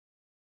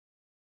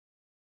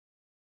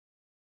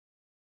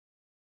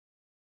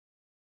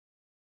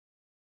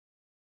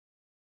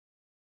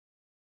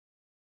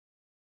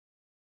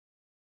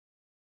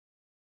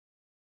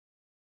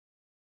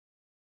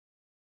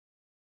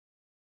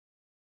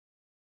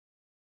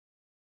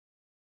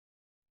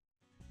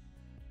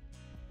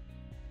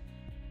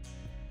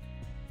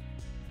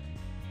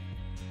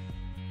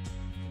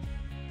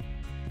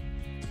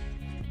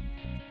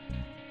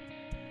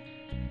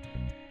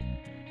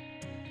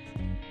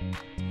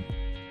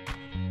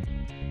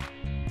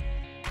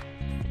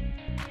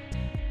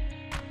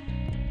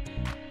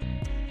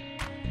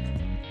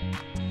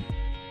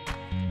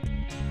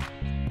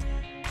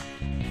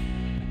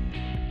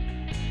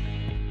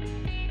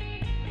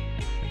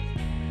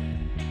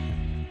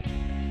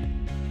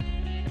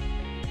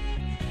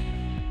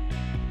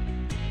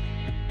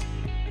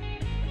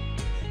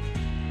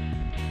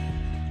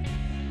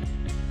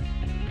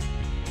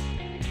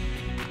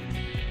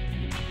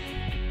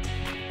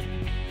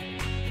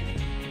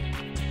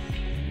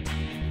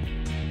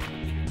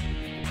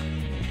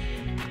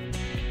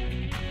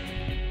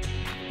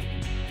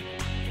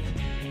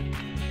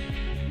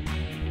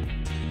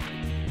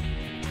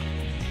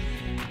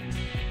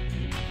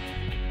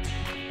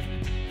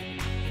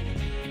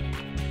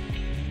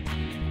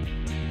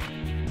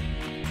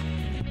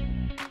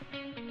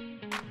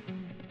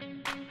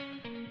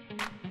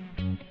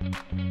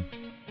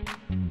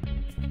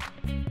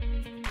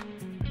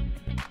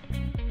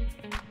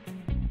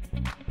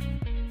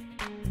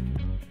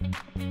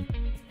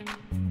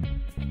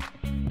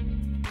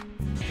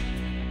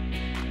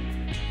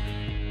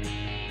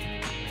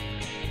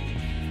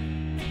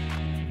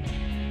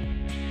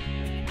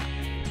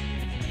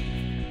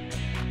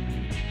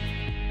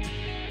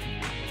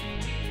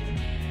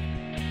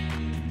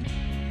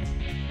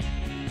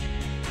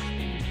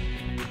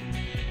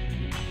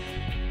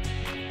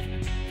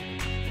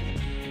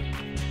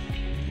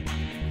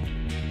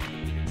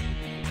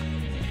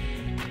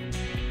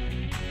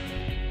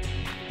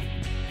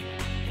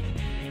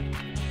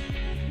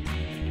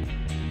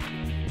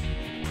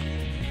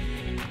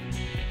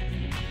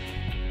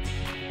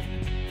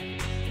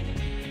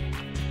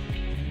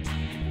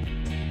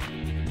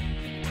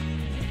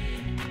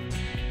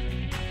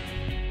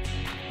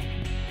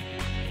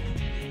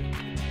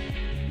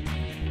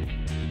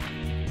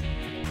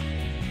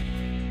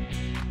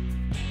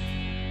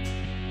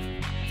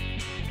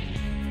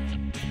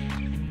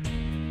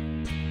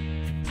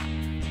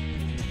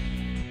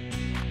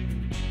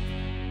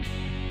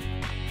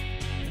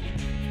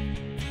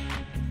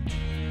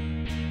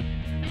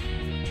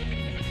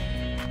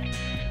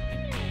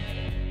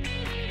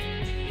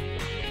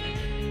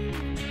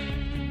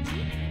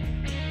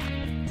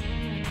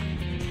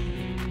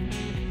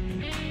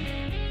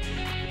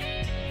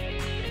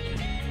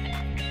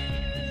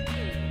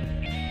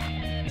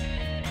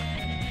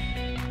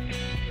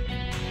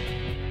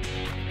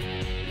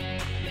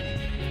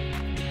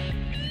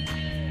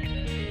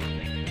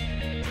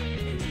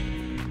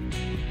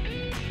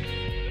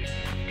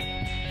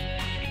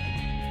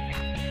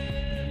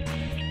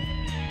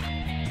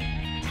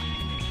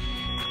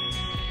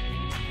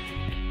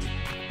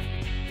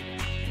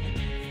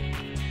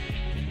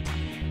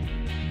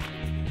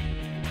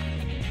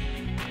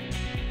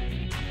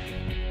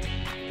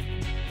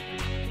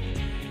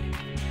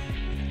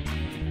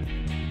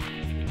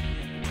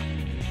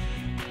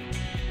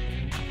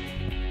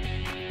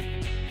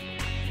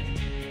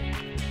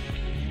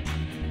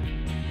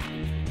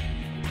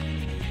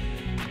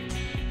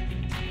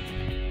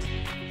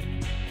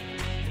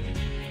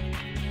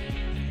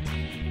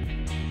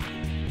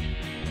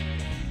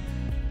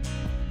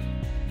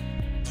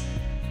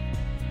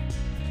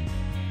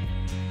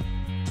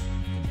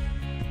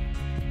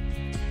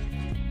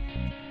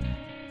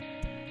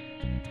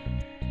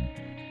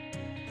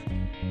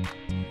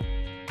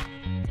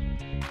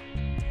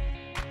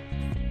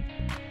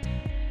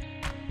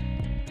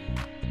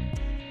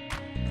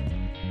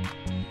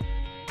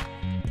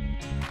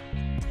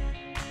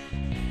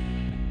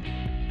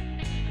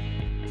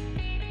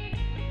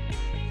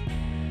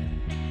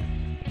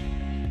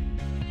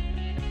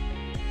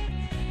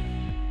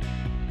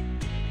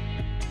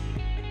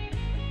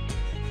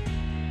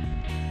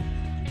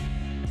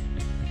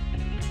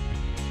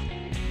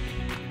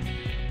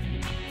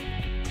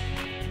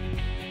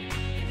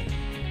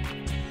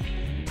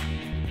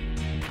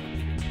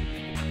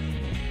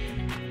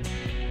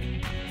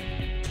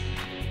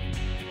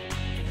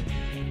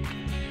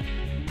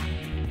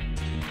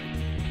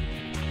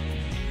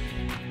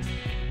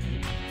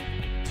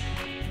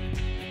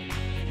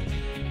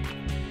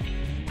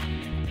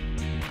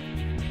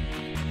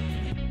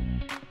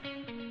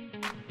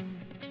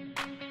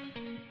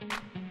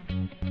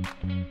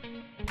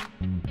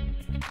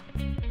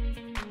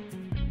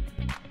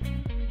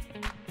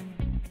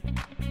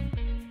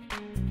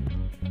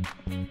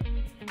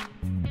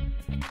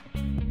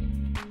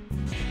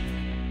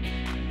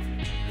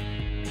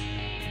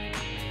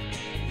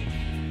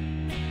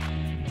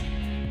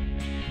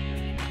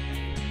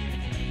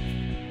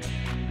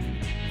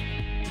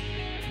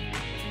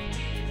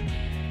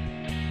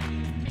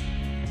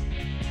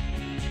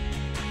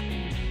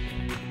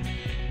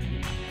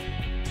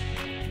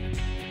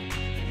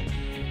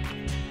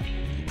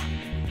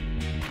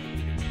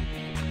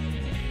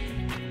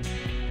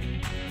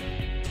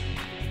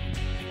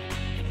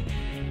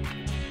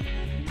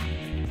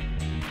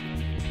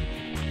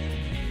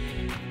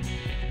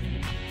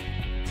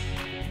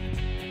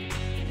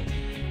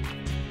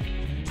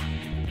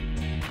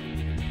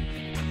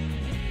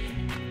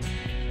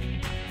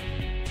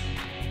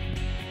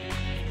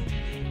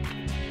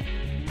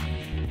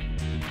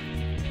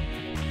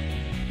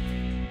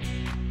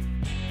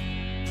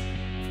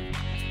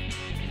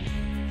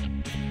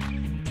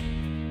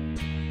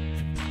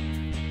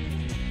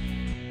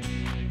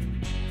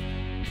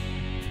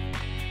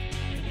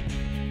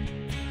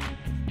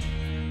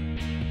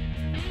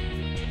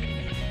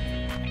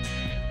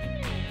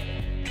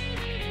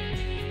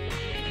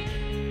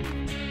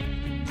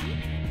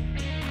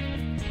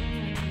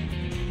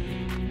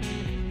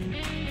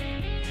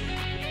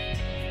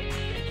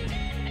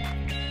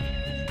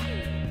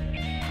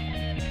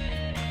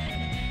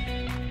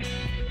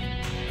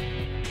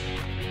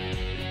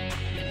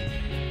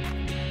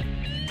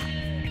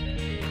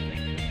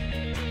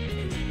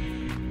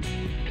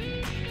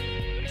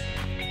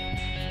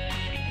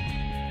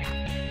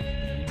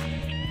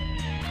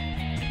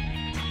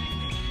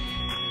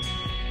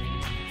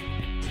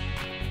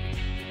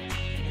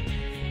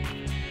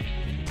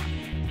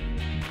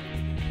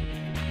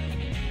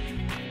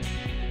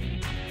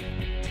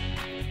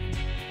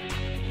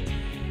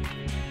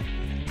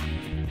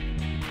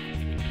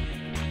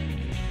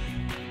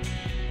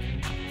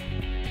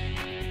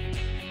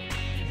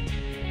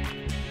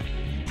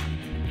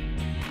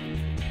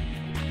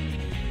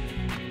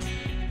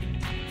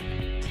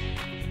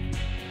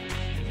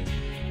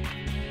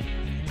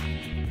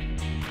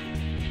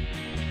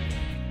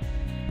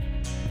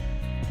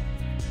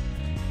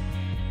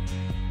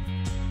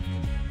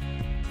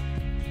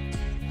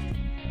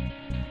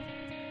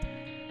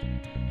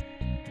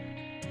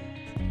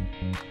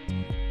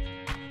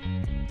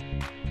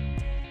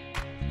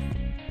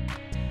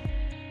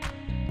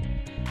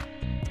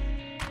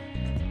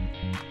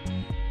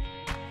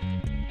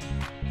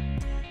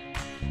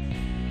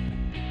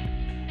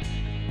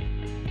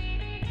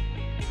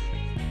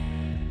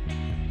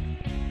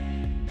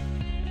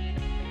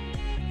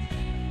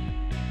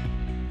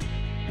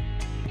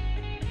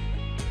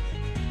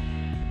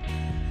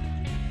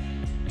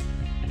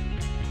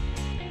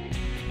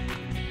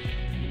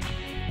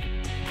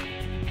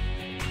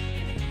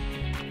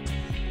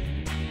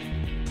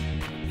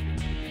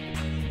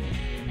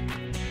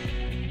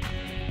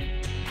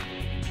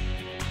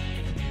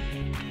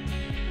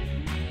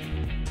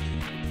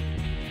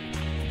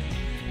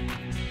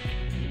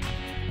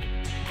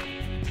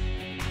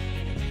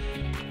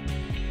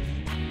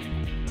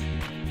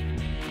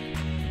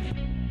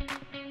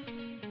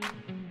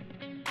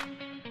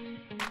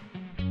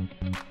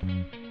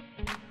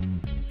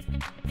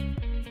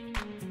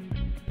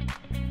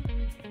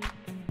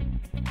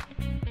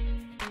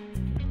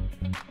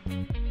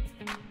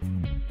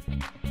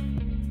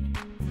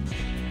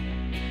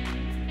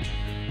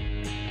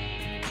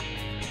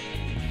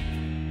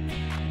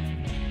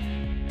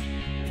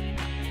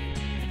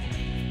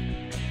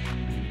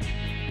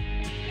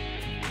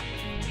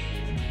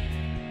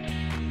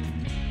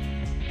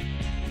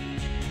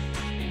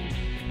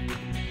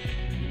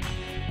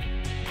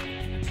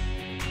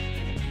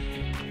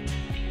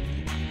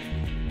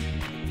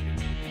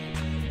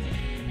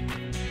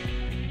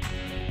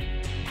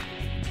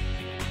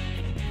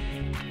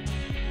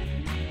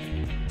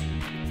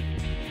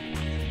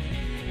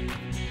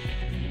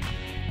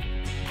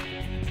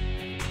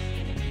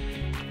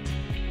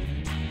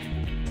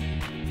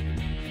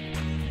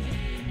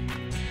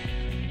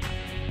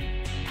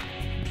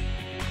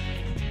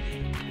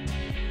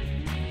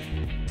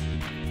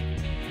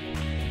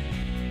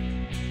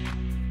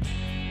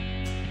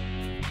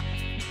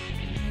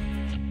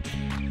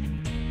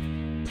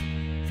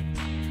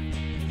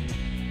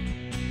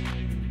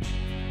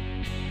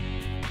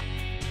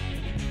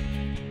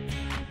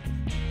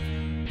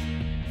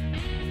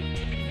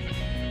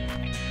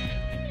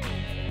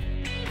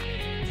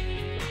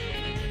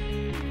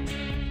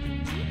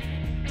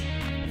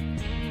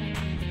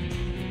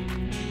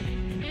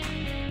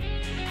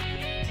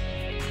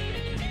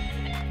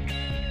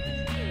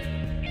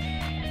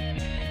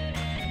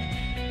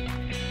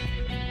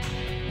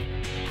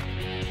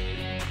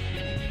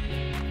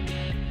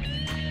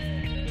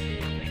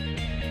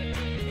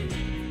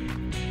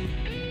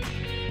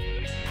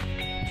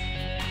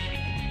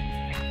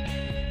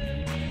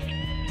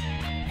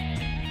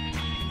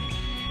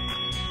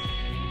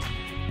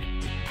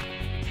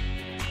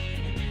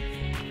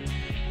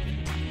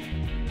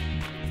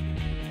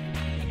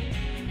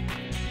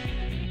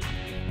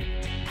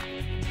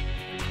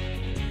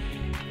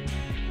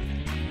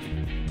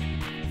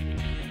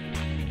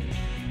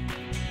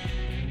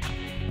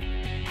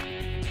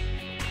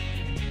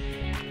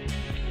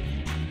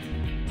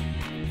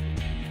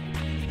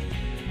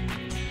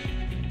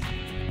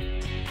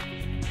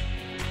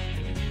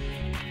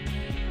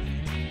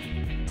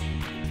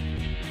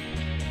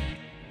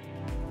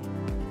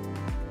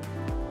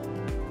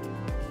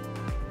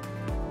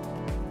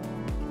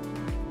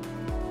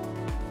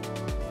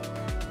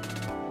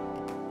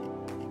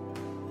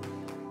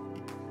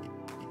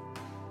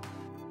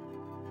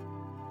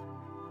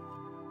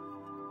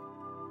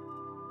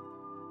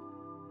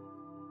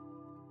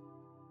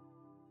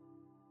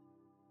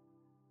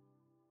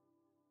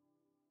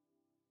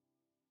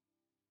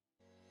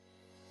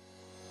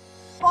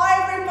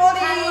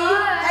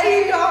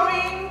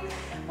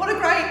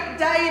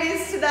day it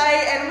is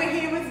today, and we're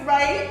here with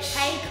Rach.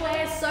 Hey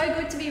Claire, so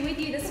good to be with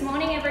you this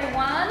morning,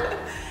 everyone.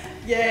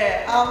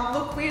 Yeah,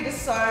 look, we're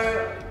just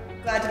so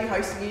glad to be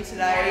hosting you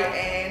today,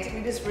 and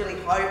we just really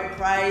hope and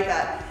pray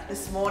that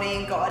this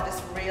morning God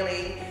just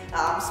really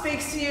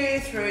speaks to you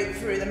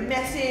through the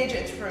message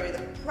and through the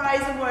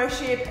praise and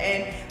worship.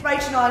 And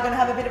Rach and I are going to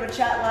have a bit of a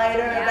chat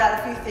later about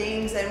a few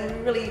things, and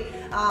we're really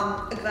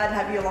are glad to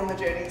have you along the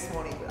journey this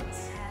morning with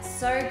us.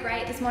 So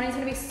great. This morning's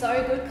going to be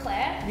so good,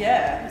 Claire.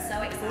 Yeah. I'm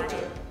so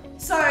excited.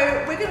 So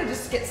we're going to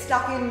just get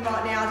stuck in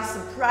right now to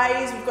some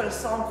praise. We've got a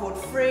song called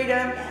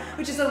Freedom,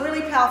 which is a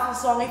really powerful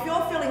song. If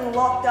you're feeling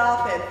locked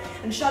up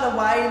and shut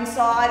away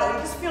inside, or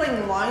you're just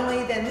feeling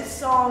lonely, then this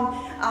song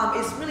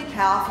is really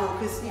powerful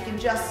because you can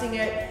just sing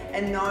it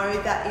and know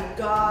that in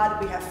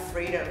God we have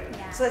freedom.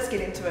 Yeah. So let's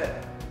get into it.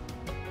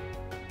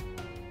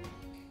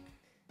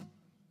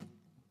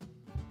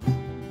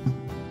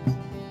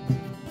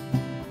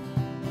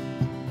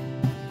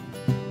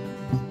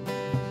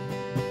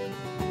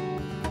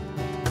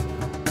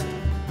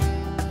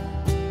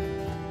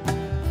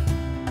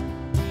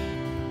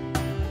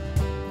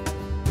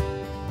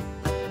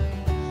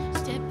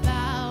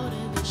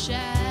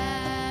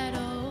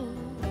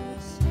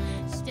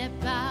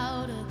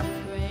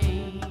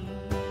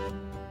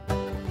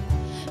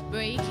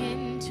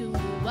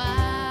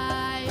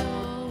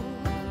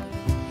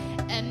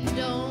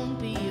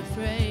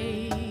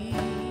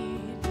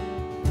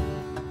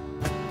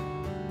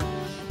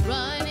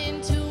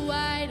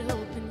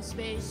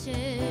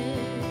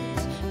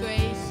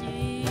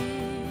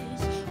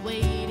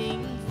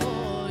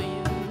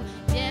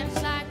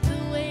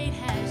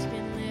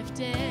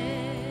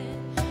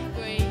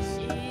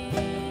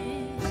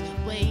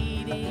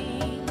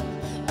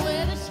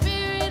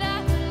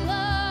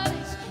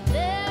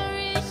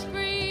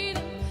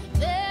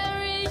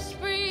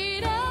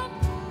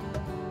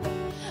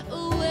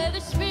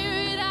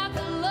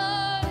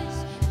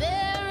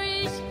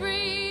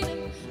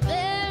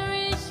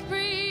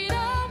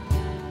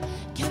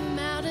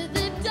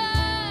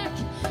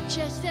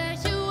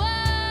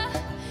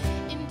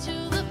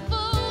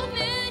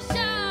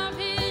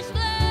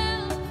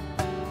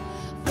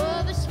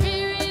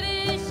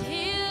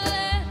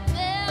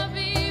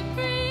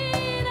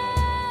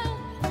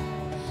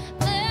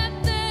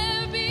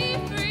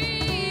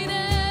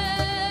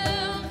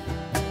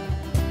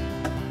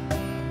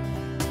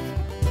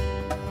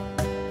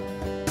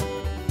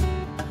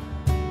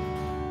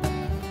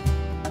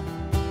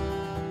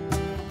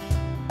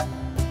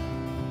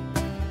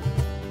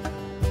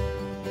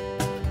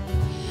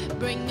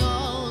 Bring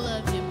all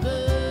of your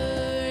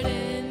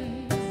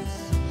burdens,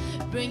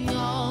 bring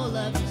all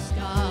of your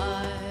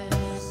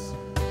scars.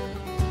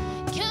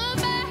 Come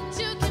back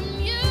to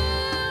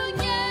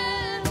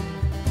communion,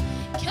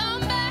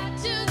 come back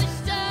to the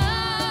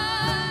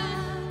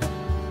start,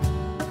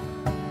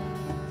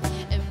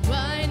 and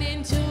run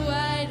into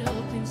wide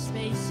open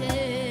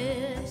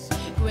spaces.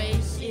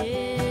 Grace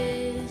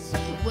is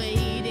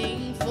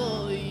waiting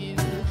for you.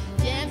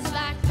 Dance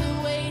like the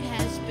weight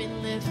has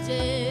been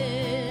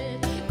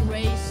lifted.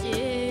 Grace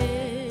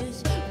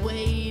is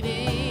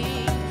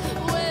waiting.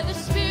 Where the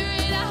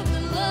Spirit of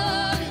the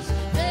Lord is,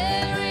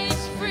 there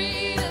is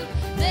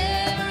freedom,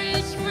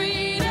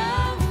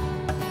 there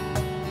is freedom.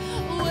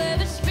 Where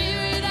the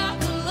Spirit of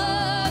the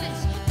Lord is,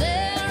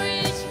 there is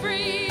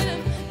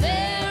freedom, there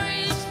is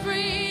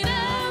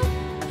freedom.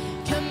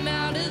 Come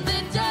out of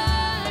the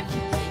dark,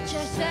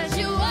 just as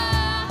you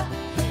are,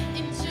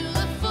 into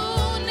the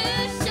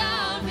fullness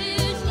of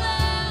His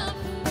love.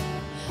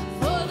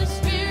 For the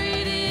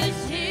Spirit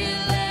is here,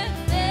 let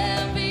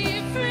there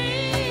be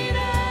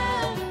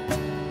freedom.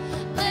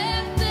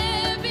 Let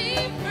there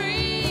be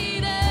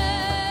freedom.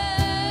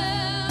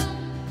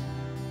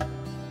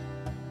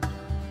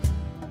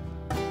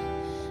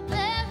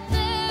 Let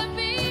there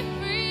be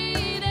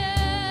freedom.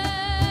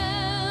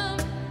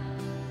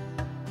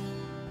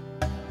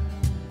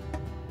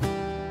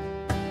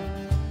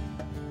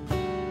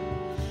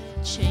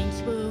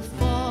 Chains will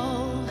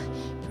fall,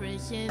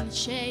 prisons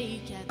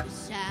shake at the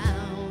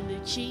sound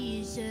of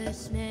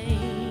Jesus'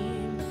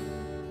 name.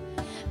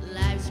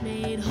 Lives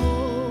made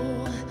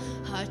whole,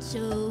 hearts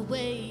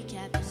awake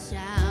at the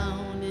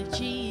sound of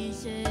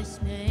Jesus'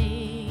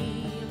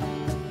 name.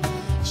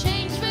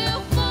 Chains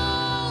will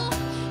fall,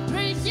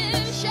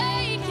 prisons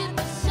shake at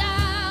the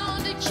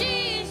sound of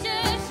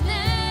Jesus'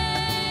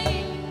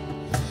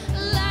 name.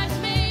 Lives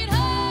made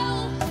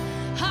whole,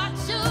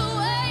 hearts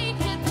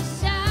awake at the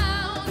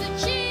sound of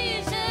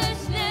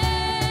Jesus' name.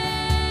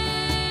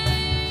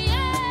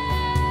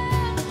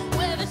 Yeah.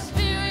 Where the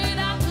Spirit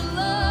of the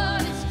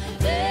Lord is,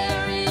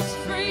 there is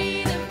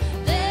freedom,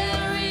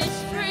 there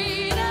is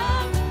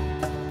freedom.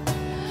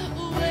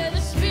 Where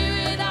the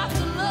Spirit of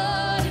the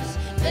Lord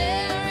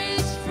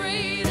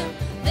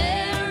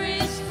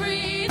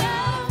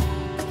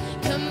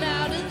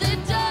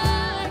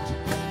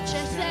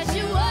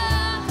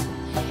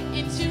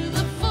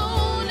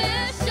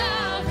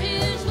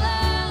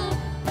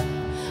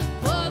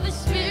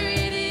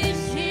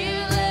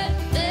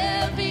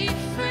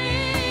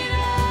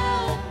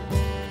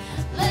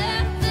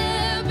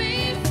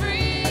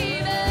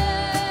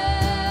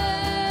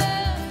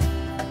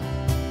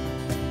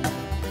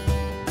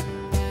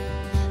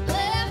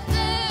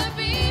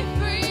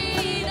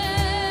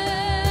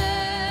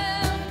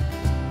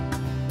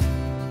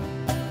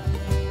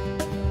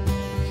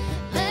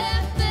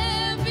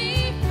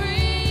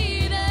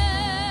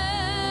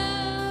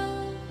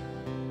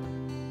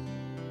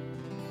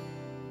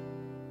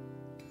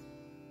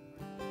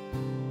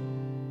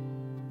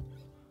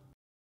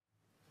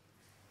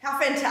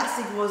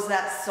fantastic was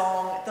that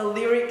song. The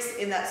lyrics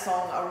in that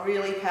song are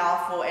really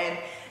powerful, and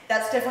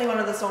that's definitely one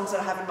of the songs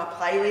that I have in my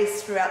playlist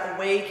throughout the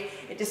week.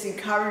 It just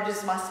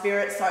encourages my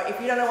spirit. So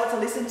if you don't know what to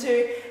listen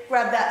to,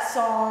 grab that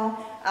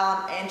song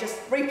and just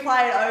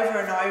replay it over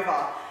and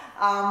over.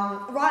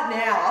 Right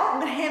now, I'm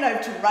going to hand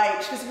over to Rach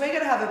because we're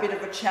going to have a bit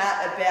of a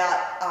chat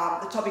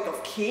about the topic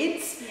of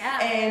kids.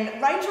 Yeah.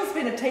 And Rachel's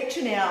been a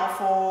teacher now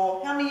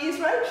for how many years,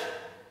 Rach?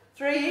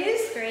 3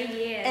 years? 3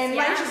 years. And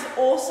yeah. Rachel's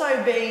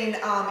also been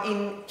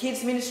in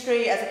kids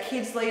ministry as a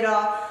kids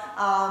leader,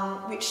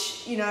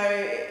 which, you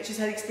know, she's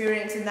had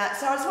experience in that.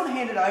 So I just want to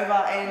hand it over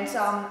and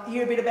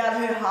hear a bit about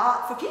her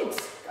heart for kids.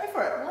 Go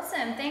for it.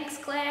 Awesome. Thanks,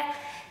 Claire.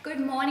 Good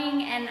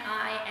morning, and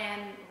I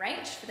am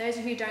Rach. For those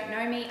of you who don't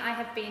know me, I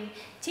have been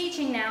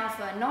teaching now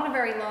for not a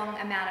very long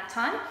amount of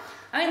time,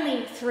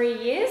 only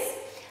 3 years.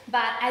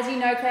 But as you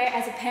know, Claire,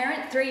 as a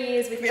parent, 3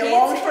 years with kids a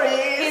long 3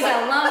 years. is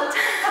a long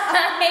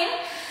time. Yeah.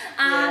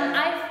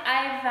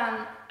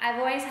 I've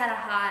always had a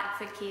heart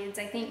for kids.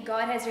 I think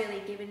God has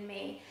really given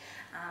me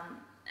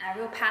a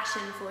real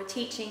passion for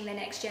teaching the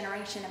next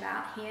generation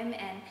about Him,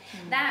 and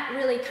that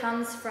really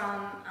comes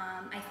from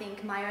I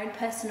think my own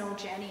personal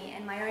journey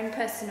and my own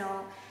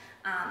personal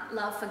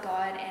love for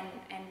God and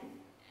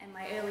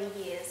my early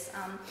years.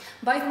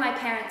 Both my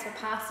parents were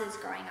pastors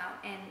growing up,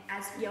 and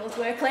as yours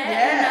were, Claire.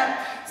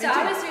 Yeah, And, so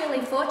I was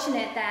really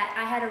fortunate that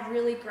I had a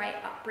really great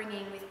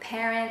upbringing with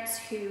parents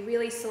who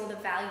really saw the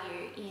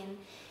value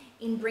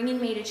in bringing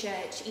me to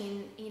church,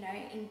 in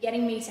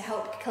getting me to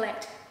help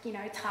collect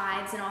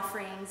tithes and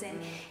offerings,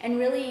 and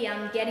really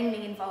getting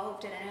me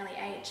involved at an early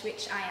age,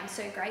 which I am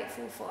so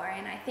grateful for.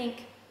 And I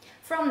think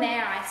from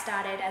there I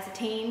started as a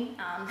teen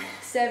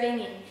serving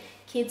in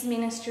kids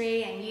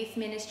ministry and youth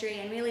ministry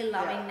and really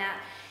loving that.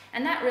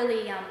 And that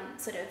really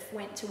sort of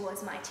went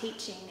towards my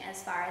teaching,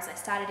 as far as I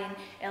started in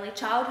early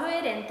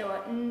childhood and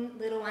thought,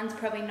 little one's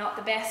probably not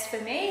the best for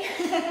me.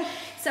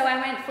 So I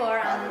went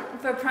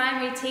for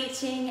primary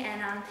teaching,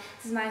 and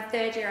this is my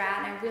 3rd year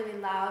out, and I really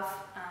love,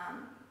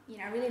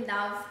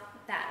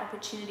 that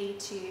opportunity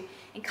to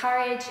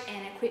encourage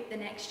and equip the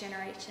next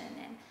generation.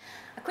 And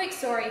a quick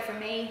story from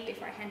me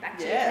before I hand back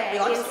to you, Claire, we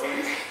like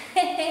stories.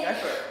 Go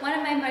for it. One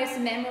of my most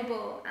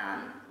memorable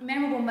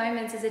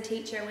moments as a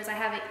teacher was I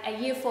have a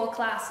Year 4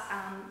 class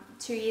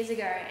 2 years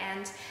ago,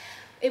 and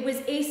it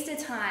was Easter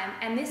time,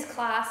 and this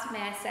class,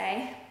 may I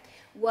say,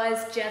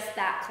 was just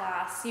that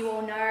class. You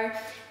all know,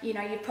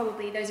 you've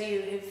probably, those of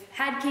you who've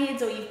had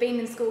kids or you've been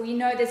in school,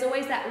 there's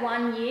always that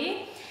one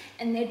year,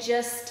 and they're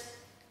just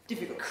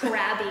difficult,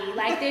 crabby.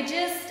 Like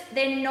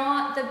they're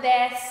not the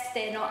best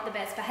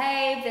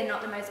behaved, they're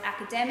not the most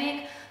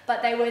academic,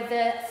 but they were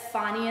the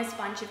funniest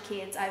bunch of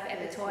kids I've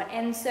ever taught.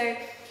 And so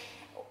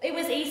it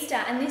was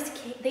Easter, and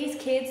these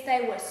kids,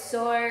 they were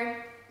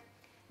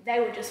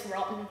just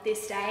rotten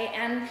this day.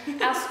 And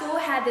our school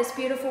had this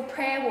beautiful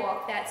prayer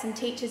walk that some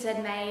teachers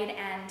had made,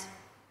 and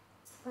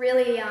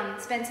really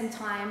spent some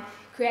time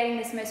creating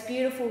this most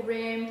beautiful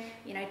room,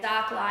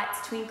 dark lights,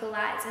 twinkle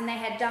lights, and they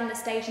had done the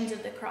Stations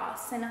of the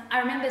Cross. And I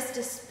remember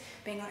just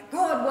being like,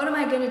 God, what am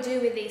I going to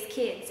do with these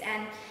kids?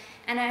 And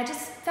I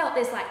just felt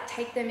this,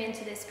 take them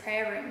into this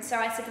prayer room. So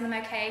I said to them,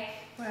 okay,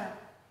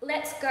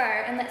 let's go,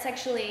 and let's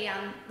actually,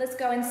 let's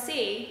go and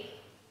see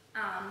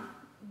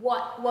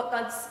what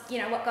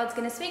God's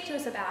going to speak to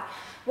us about.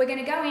 We're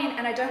going to go in,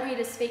 and I don't want you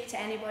to speak to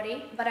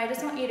anybody, but I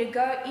just want you to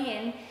go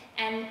in,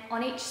 and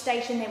on each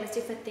station there was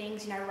different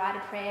things, write a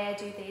prayer,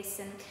 do this,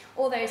 and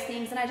all those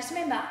things. And I just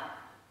remember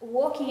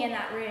walking in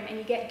that room, and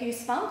you get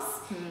goosebumps.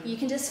 You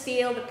can just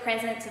feel the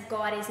presence of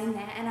God is in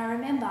there. And I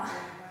remember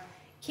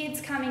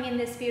kids coming in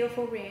this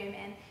beautiful room,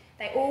 and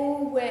they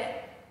all were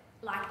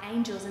like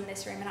angels in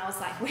this room, and I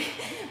was like,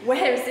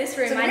 where is this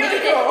room? I need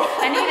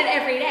it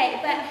every day.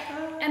 But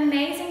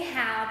amazing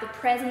how the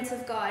presence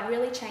of God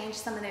really changed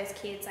some of those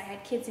kids. I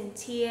had kids in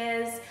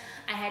tears,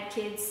 I had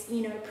kids,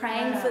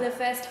 praying for the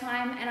first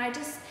time, and I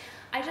just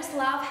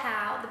love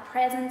how the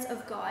presence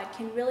of God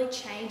can really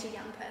change a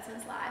young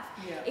person's life.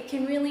 It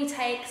can really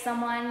take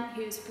someone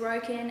who's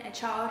broken, a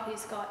child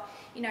who's got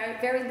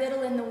very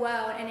little in the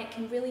world, and it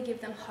can really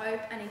give them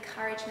hope and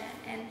encouragement.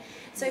 And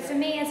so for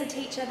me as a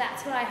teacher,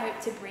 that's what I hope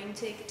to bring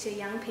to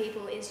young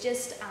people, is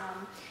just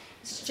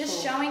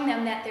showing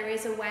them that there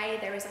is a way,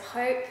 there is a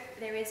hope,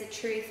 there is a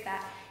truth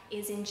that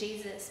is in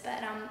Jesus.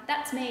 But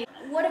that's me.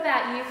 What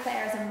about you,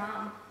 Claire, as a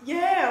mum?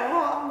 Yeah,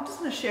 well, I'm just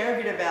going to share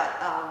a bit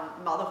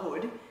about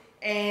motherhood.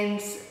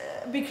 And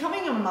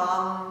becoming a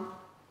mum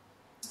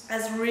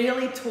has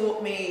really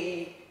taught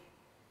me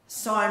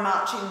so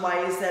much in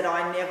ways that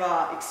I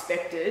never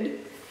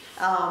expected.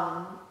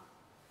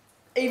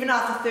 Even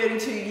after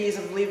 32 years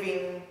of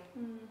living,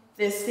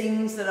 there's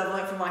things that I've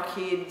learned from my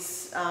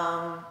kids,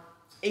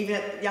 even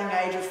at the young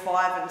age of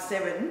 5 and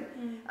 7,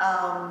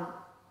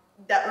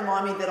 that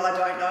remind me that I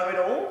don't know it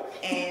all,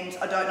 and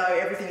I don't know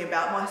everything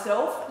about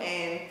myself,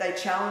 and they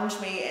challenge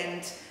me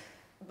and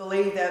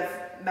believe they've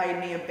made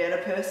me a better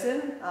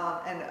person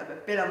and a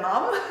better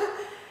mum.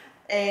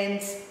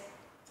 And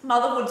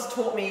motherhood's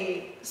taught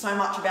me so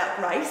much about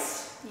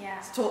grace.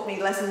 It's taught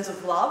me lessons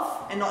of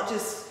love, and not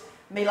just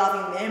me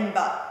loving them,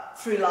 but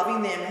through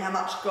loving them, how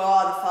much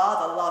God the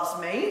Father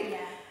loves me.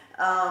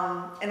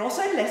 And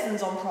also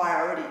lessons on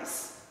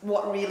priorities,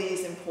 what really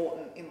is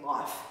important in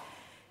life.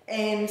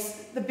 And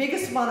the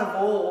biggest one of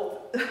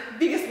all, the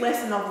biggest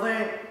lesson I've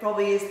learned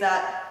probably is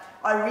that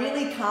I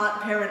really can't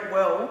parent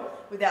well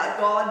without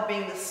God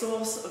being the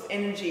source of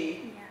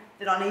energy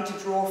that I need to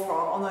draw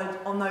from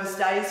on those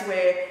days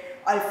where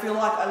I feel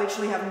like I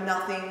literally have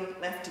nothing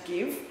left to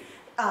give.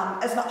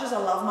 As much as I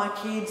love my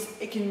kids,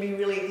 it can be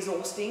really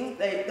exhausting.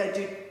 They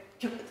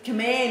do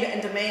command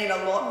and demand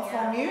a lot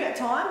from you at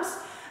times.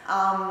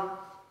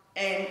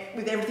 And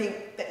with everything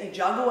that you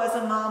juggle as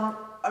a mum,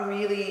 I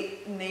really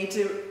need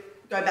to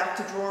go back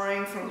to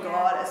drawing from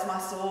God as my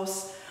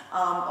source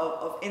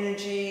of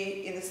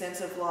energy, in the sense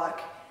of like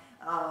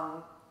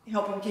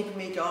helping keeping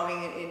me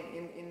going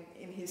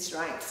in His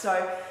strength.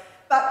 So,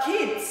 but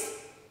kids,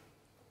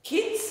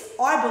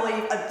 I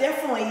believe, are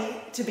definitely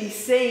to be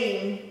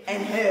seen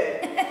and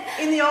heard.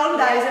 In the old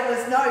days, it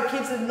was no,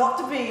 kids are not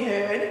to be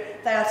heard.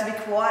 They are to be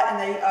quiet and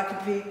they are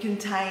to be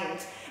contained.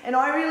 And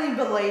I really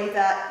believe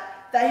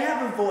that they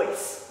have a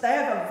voice. They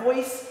have a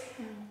voice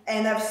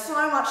and they have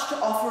so much to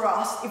offer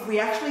us if we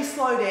actually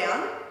slow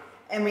down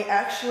and we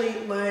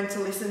actually learn to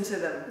listen to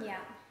them.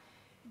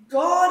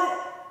 God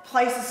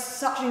places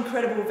such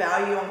incredible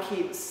value on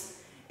kids.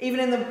 Even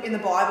in the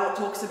Bible, it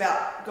talks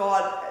about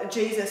God,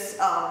 Jesus,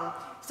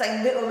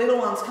 saying, little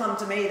ones come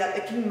to me, that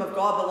the kingdom of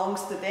God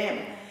belongs to them.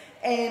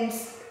 And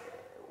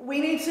we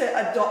need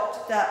to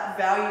adopt that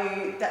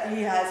value that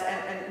He has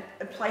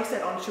and place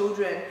it on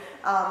children.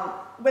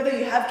 Whether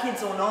you have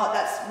kids or not,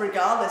 that's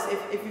regardless.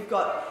 If you've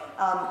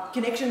got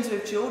connections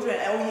with children,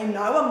 or you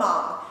know a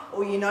mum,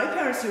 or you know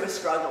parents who are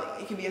struggling,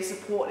 it can be a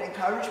support and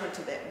encouragement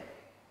to them.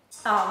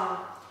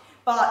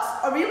 But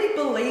I really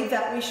believe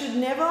that we should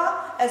never,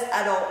 as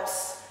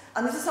adults,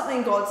 and this is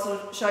something God sort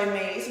of showed me,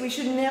 is we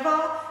should never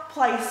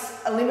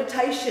place a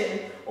limitation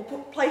or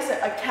place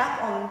a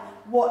cap on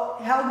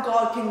how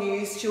God can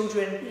use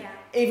children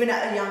even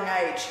at a young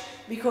age,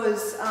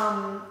 because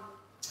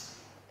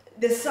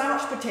there's so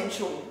much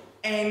potential,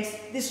 and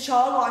this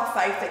childlike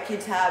faith that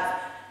kids have,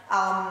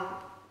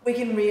 we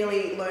can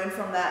really learn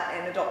from that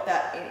and adopt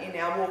that in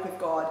our walk with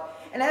God.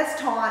 And as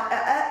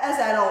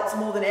adults,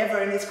 more than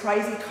ever in this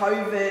crazy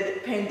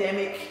COVID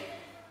pandemic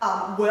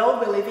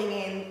world we're living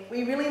in,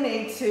 we really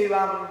need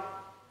to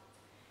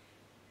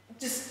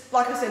just,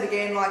 like I said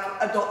again, like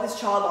adopt this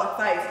childlike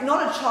faith.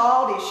 Not a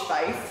childish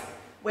faith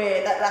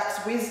where that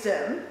lacks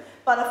wisdom,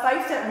 but a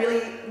faith that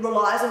really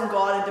relies on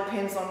God and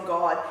depends on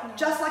God.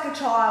 Just like a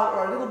child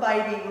or a little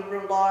baby would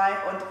rely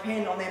or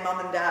depend on their mum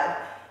and dad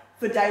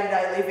for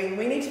day-to-day living,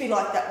 we need to be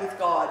like that with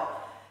God.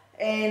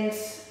 And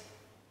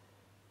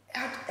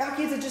our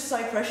kids are just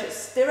so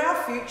precious. They're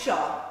our future,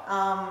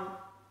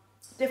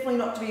 definitely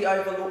not to be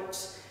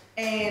overlooked.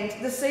 And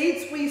the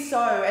seeds we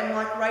sow, and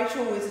like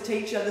Rachel is a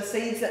teacher, the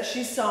seeds that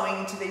she's sowing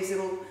into these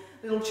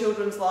little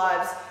children's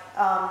lives,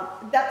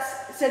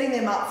 that's setting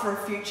them up for a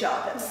future.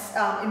 That's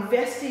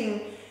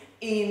investing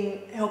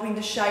in helping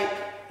to shape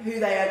who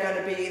they are going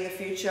to be in the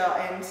future,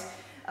 and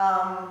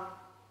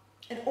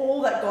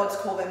all that God's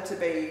called them to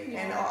be.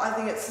 And I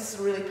think it's just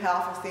a really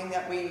powerful thing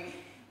that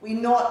we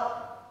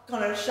not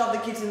kind of shove the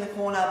kids in the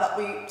corner, but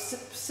we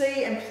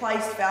see and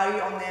place value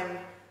on them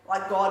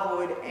like God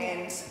would,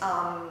 and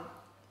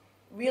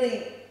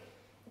really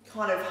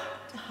kind of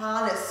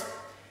harness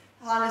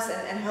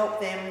and help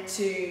them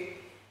to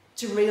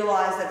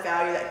realise the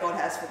value that God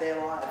has for their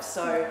lives.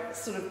 So it's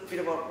sort of a bit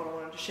of what I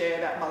wanted to share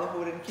about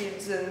motherhood and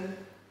kids, and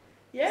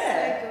So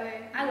good.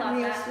 I love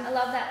that. I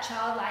love that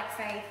childlike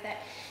faith that,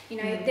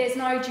 there's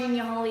no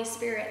junior Holy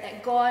Spirit,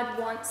 that God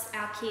wants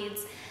our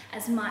kids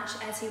as much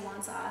as He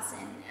wants us.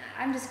 And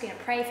I'm just going to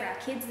pray for our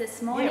kids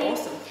this morning. Yeah,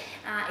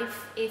 awesome.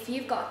 If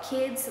you've got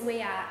kids,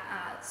 we are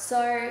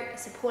so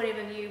supportive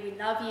of you. We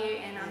love you,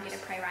 and I'm going to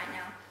pray right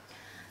now.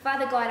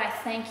 Father God, I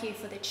thank you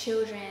for the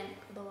children,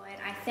 Lord.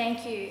 I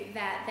thank you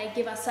that they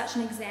give us such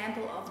an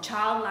example of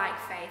childlike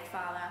faith,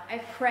 Father. I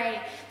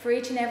pray for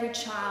each and every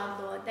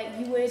child, Lord, that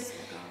you would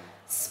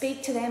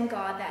speak to them,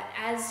 God, that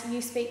as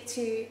you speak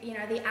to,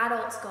 the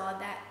adults,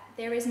 God, that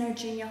there is no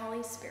junior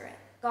Holy Spirit.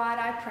 God,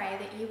 I pray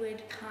that you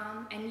would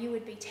come and you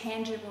would be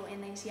tangible in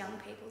these young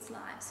people's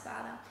lives,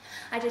 Father.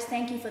 I just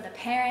thank you for the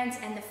parents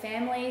and the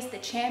families, the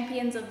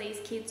champions of these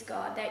kids,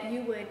 God, that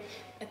you would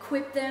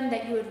equip them,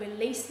 that you would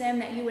release them,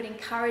 that you would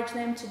encourage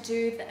them to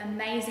do the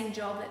amazing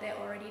job that they're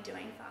already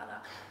doing,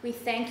 Father. We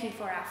thank you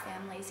for our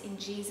families in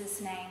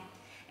Jesus' name.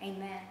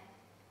 Amen.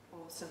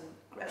 Awesome.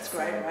 That's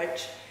great,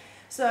 Rach.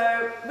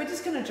 So we're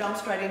just going to jump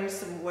straight into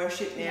some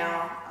worship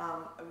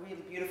now. A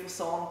really beautiful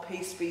song,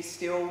 Peace Be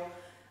Still.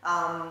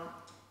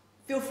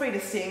 Feel free to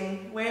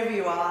sing wherever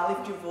you are,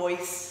 lift your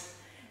voice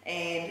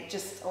and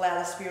just allow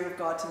the Spirit of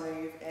God to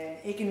move. And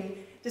He can,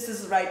 just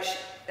as Rach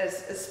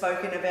has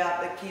spoken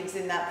about the kids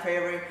in that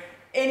prayer room,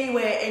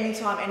 anywhere,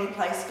 anytime, any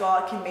place,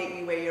 God can meet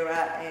you where you're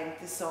at, and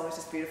this song is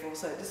just beautiful.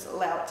 So just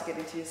allow it to get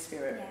into your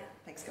spirit. Yeah.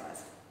 Thanks,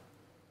 guys.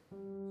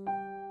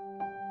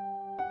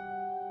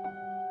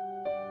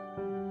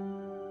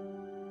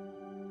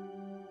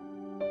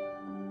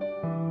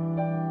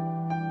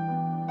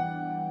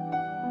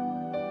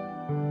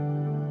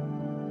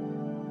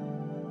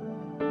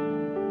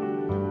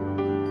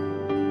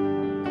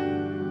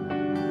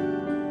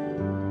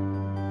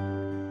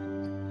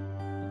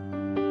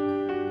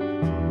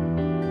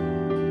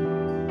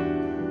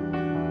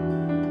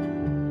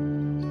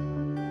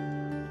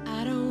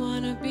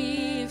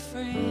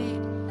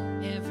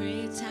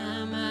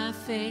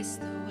 face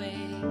the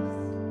waves.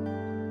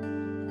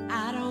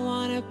 I don't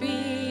wanna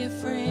be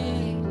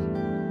afraid.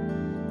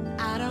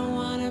 I don't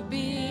wanna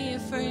be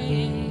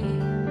afraid.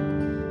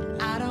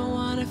 I don't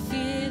wanna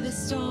fear the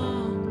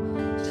storm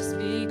just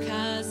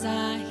because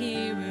I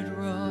hear it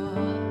roar.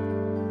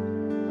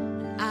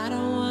 I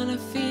don't wanna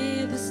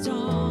fear the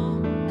storm.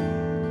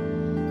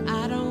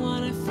 I don't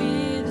wanna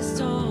fear the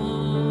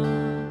storm.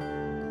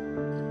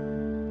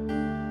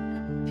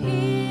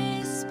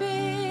 Peace, be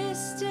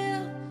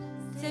still.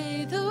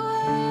 Say the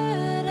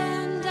word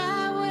and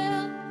I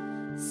will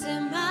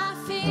set my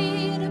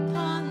feet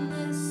upon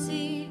the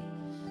sea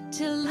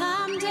till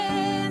I'm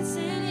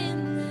dancing in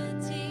the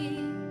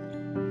deep.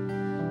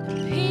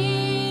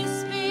 Peace,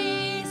 be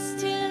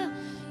still.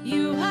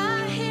 You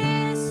are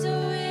here, so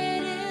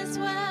it is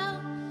well.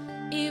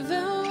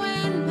 Even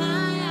when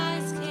my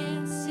eyes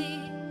can't see,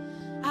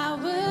 I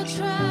will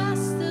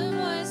trust the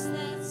voice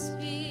that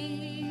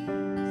speaks.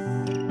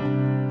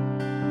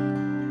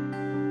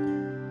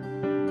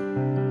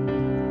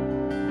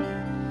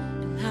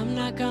 And I'm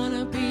not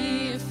gonna be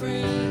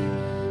afraid,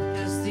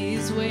 'cause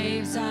these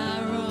waves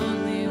are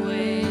only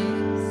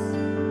waves.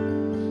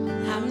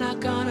 I'm not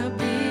gonna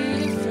be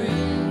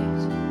afraid,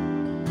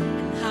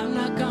 and I'm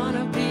not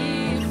gonna be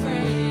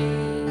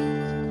afraid.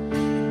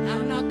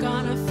 I'm not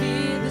gonna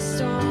fear the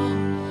storm.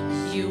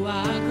 You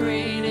are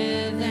greater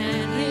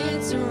than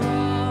its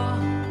roar.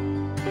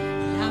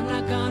 I'm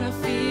not gonna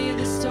fear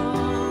the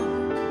storm.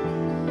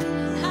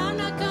 I'm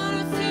not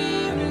gonna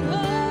fear it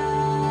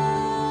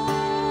all.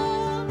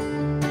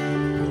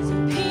 So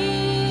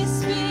peace,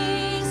 be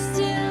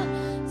still.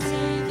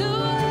 Say the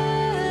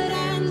word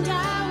and I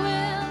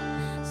will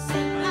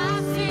set my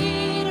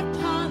feet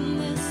upon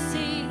the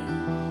sea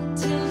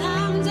till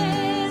I'm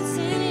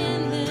dancing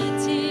in the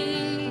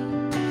deep.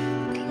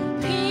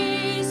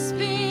 Peace,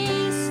 be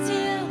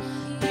still.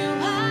 You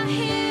are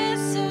here,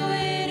 so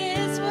it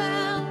is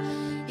well.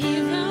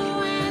 Even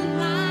when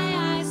my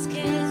eyes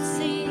can't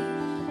see,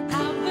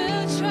 I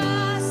will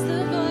trust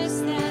the voice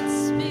that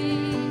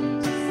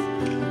speaks.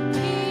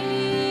 Peace,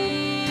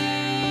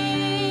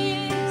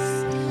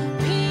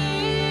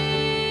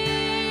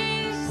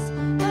 peace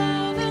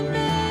over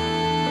me.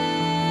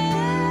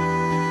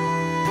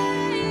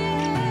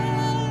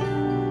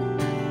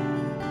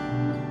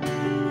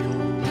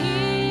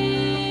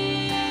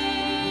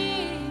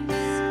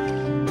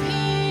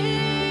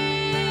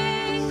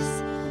 Peace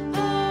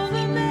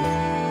over me.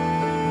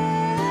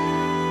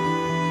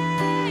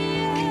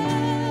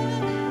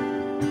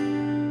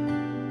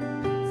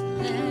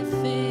 Let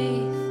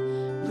faith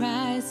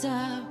rise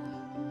up,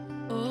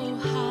 oh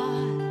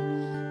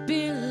heart,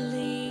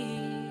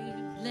 believe.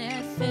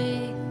 Let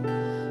faith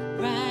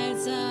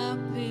rise up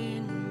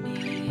in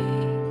me.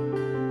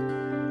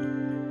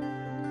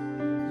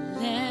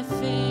 Let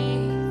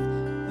faith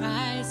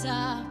rise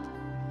up,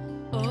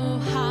 oh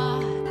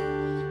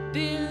heart,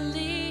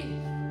 believe.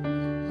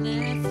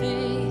 Let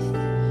faith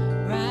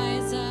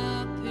rise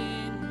up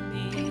in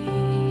me.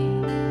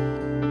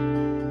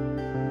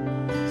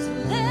 So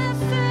let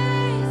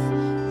faith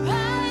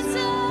rise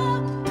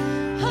up,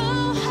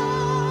 oh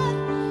heart,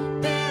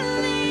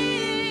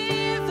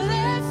 believe.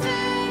 Let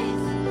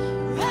faith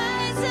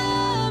rise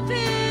up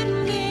in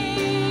me.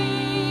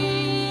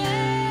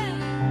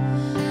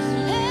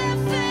 Let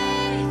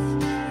faith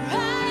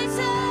rise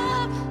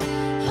up,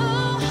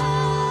 oh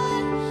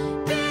heart,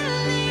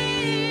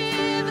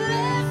 believe.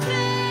 Let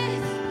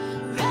faith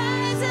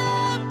rise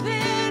up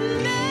in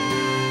me.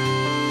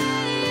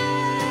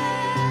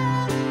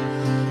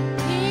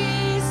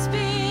 Peace,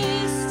 be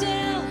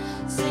still.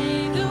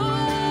 Say the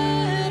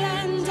word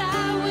and I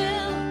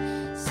will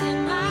set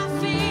my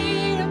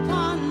feet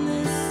upon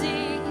the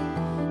sea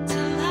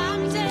till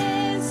I'm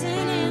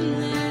dancing in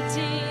the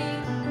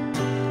deep.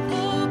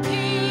 Oh,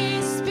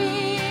 peace, be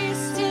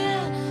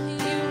still.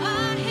 You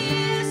are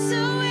here, so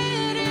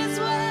it is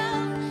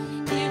well.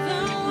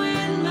 Even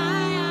when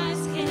my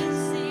eyes can't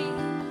see,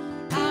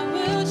 I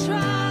will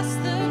trust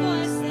the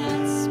voice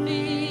that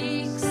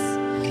speaks.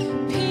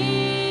 Peace,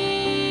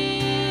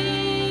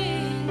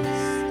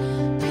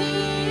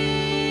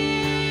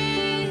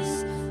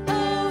 peace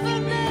over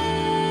me.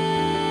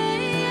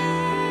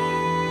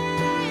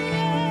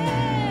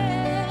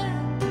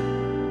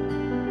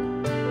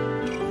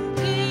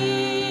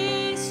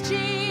 Peace,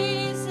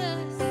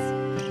 Jesus.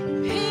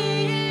 Peace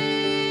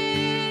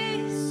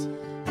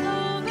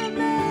over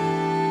me.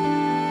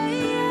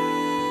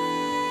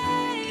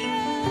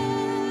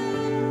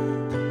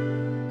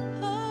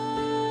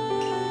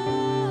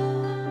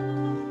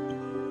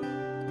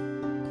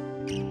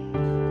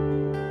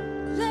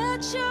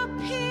 Let your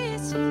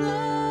peace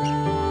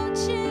flow,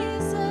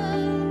 Jesus.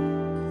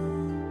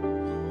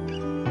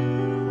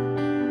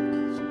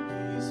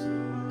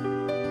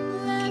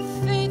 Let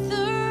faith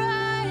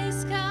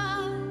arise,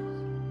 God,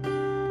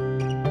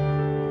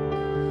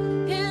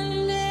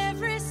 in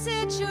every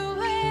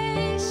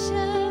situation.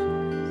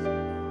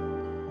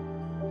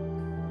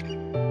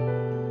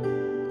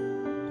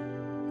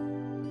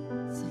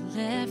 So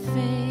let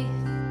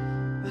faith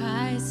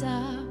rise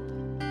up,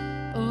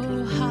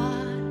 oh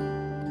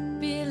heart,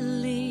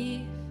 believe.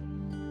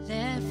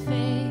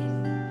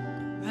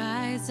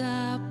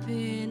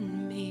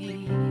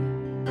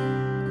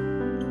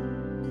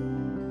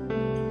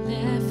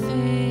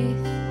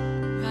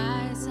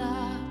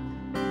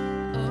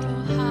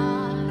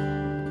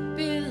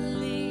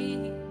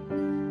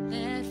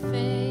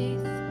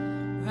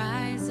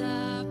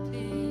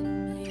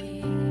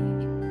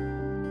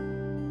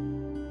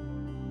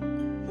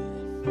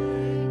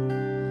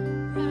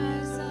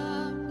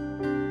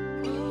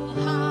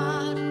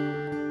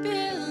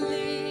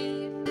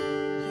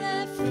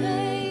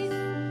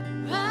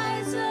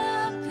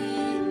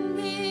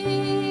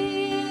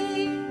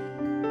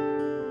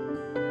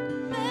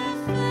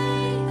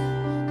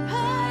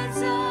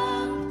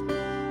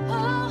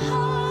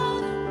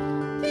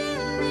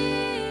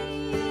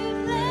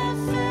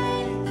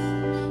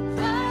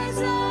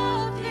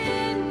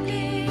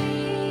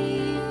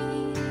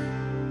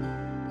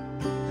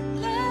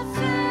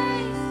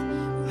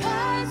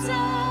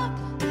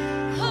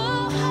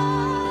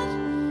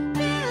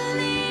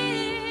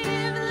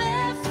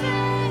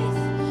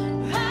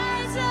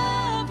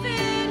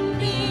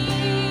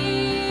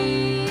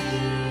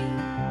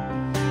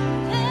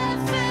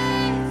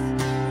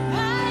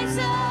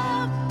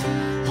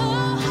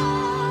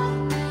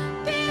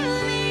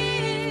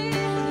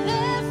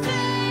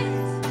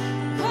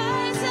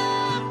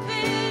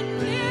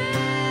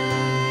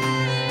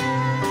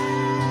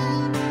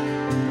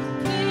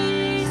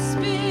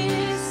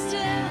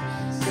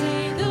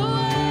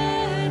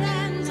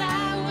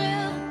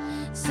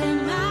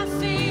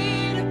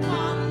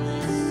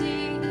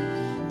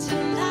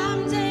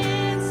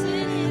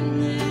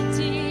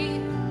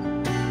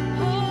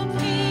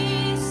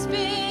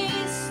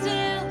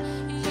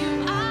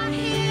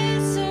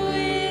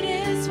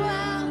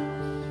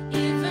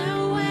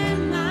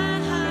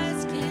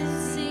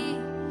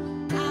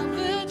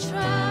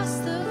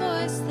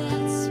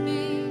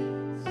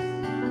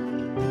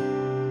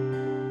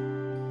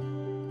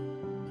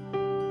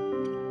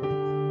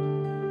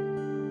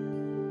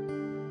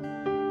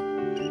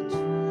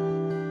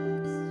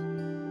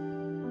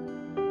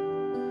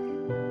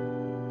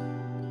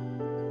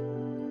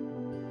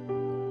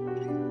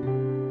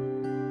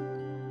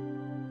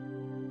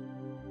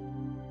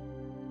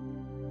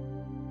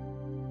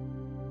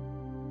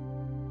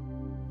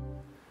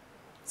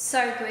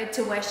 So good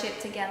to worship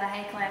together,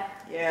 hey Claire?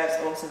 Yeah,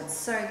 it's awesome.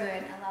 So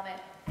good, I love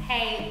it.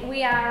 Hey,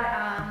 we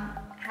are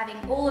having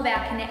all of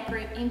our Connect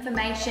Group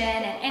information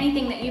and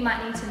anything that you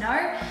might need to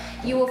know,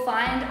 you will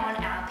find on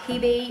our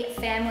PB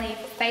Family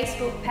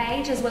Facebook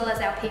page as well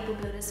as our People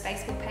Builders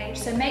Facebook page.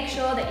 So make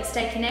sure that you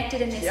stay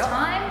connected in this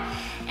time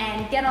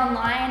and get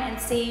online and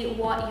see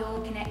what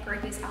your Connect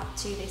Group is up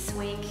to this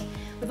week.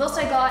 We've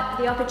also got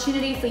the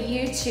opportunity for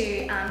you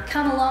to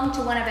come along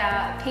to one of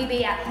our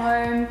PB at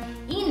Home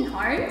in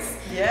homes,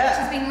 which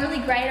has been really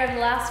great over the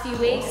last few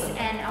weeks.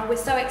 And we're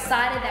so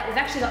excited that we've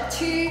actually got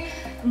 2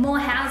 more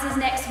houses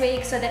next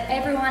week so that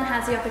everyone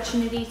has the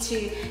opportunity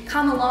to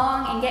come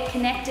along and get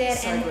connected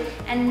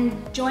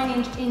and join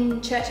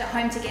in church at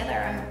home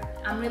together.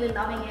 I'm really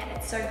loving it.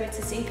 It's so good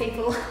to see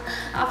people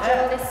after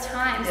all this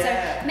time.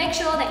 So make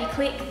sure that you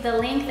click the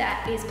link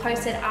that is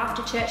posted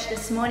after church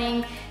this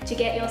morning to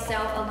get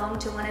yourself along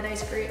to one of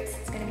those groups.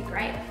 It's going to be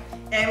great.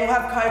 And we'll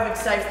have COVID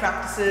safe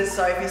practices,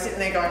 so if you're sitting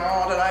there going,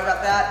 oh, I don't know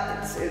about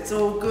that, it's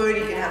all good,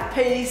 you can have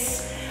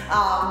peace.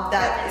 We're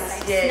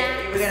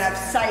going to have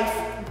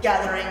safe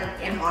gathering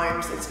in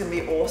homes. It's going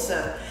to be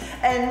awesome.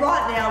 And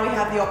right now we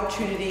have the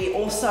opportunity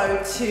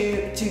also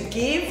to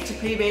give to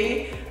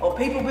PB or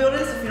People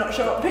Builders, if you're not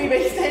sure what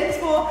PB stands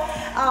for.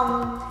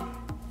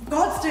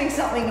 God's doing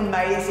something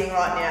amazing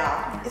right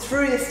now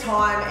through this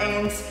time,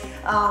 and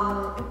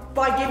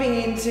by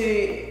giving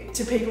into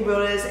People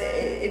Builders,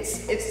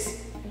 it's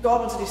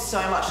God wants to do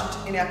so much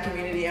in our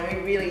community, and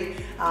we really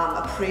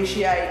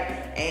appreciate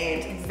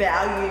and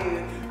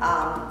value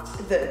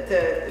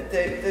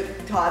the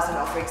tithes and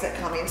offerings that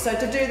come in. So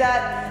to do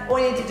that, all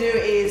you need to do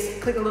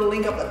is click a little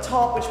link up the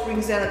top, which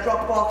brings down a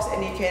Dropbox,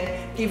 and you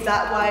can give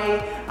that way,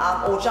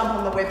 or jump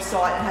on the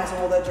website and has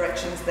all the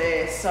directions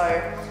there.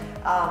 So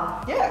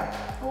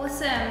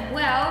Awesome.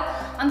 Well,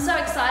 I'm so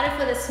excited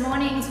for this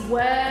morning's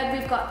word.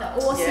 We've got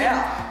the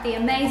awesome, the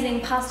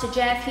amazing Pastor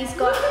Jeff. He's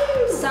got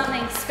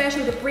something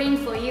special to bring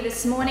for you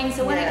this morning.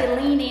 So why don't you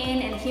lean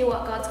in and hear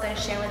what God's going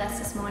to share with us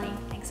this morning.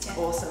 Thanks, Jeff.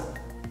 Awesome.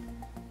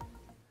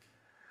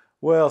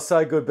 Well,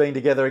 so good being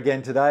together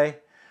again today.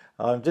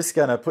 I'm just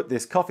going to put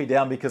this coffee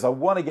down because I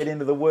want to get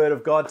into the Word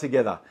of God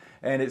together.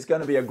 And it's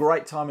going to be a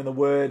great time in the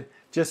Word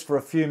just for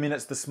a few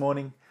minutes this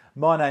morning.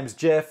 My name's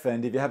Jeff,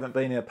 and if you haven't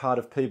been a part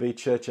of PB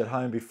Church at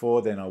Home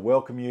before, then I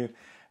welcome you,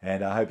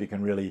 and I hope you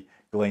can really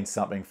glean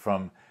something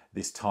from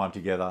this time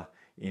together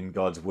in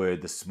God's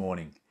Word this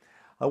morning.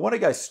 I want to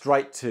go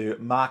straight to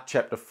Mark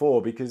chapter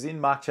 4, because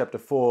in Mark chapter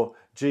 4,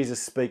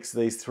 Jesus speaks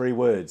these 3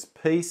 words: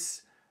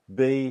 peace,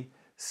 be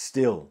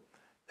still.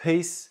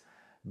 Peace,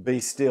 be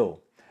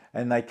still.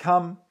 And they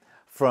come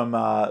from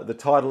the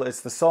title, it's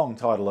the song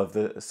title of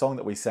the song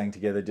that we sang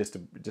together just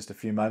a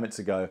few moments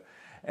ago.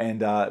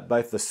 And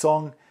both the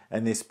song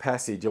and this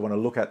passage I want to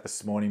look at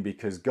this morning,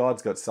 because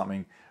God's got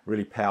something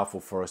really powerful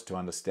for us to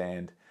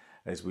understand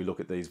as we look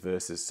at these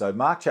verses. So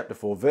Mark chapter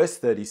 4, verse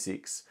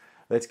 36,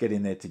 let's get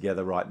in there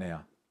together right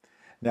now.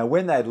 Now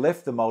when they had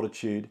left the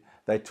multitude,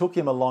 they took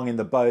him along in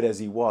the boat as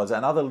he was,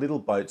 and other little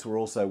boats were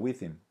also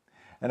with him.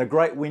 And a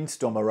great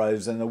windstorm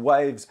arose, and the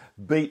waves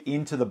beat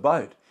into the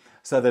boat,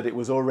 so that it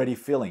was already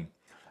filling.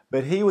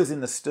 But he was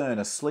in the stern,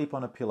 asleep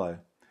on a pillow.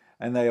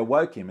 And they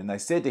awoke him, and they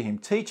said to him,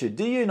 "Teacher,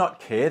 do you not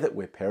care that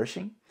we're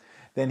perishing?"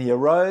 Then he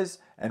arose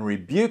and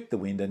rebuked the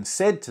wind and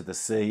said to the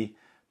sea,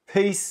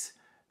 "Peace,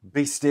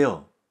 be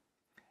still."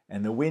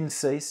 And the wind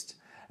ceased,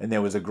 and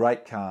there was a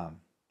great calm.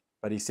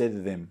 But he said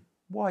to them,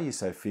 "Why are you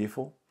so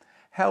fearful?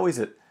 How is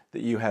it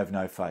that you have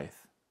no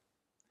faith?"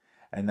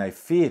 And they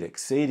feared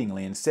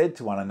exceedingly and said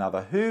to one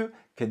another, "Who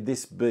can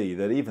this be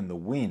that even the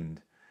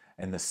wind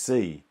and the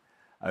sea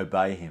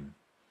obey him?"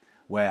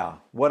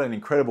 Wow, what an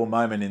incredible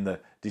moment in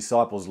the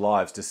disciples'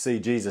 lives to see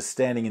Jesus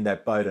standing in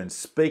that boat and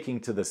speaking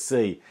to the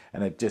sea,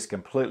 and it just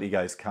completely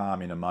goes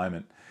calm in a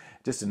moment.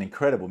 Just an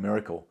incredible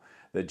miracle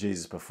that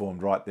Jesus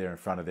performed right there in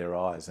front of their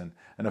eyes. And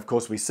of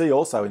course we see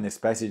also in this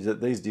passage that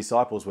these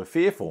disciples were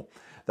fearful.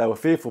 They were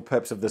fearful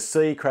perhaps of the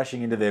sea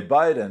crashing into their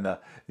boat and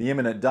the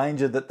imminent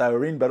danger that they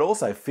were in, but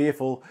also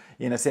fearful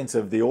in a sense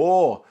of the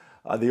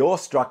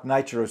awestruck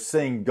nature of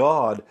seeing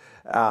God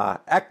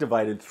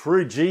activated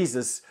through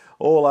Jesus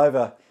all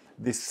over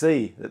this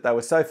sea that they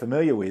were so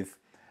familiar with,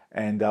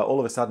 and all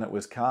of a sudden it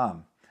was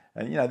calm.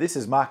 And you know, this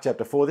is Mark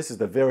chapter 4, this is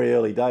the very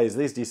early days.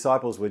 These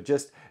disciples were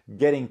just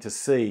getting to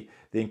see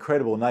the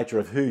incredible nature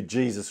of who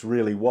Jesus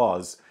really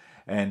was,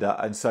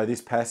 and so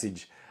this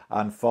passage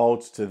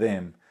unfolds to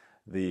them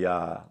the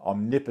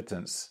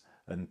omnipotence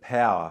and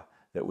power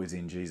that was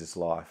in Jesus'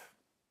 life.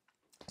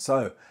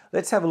 So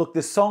let's have a look.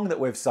 This song that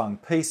we've sung,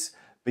 Peace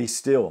Be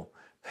Still.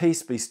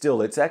 Peace be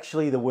still. It's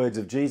actually the words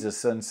of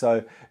Jesus. And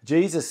so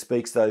Jesus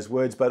speaks those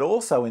words, but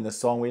also in the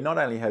song we not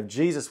only have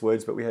Jesus'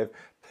 words, but we have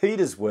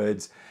Peter's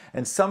words.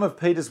 And some of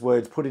Peter's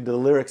words put into the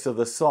lyrics of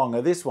the song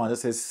are this one. It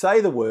says,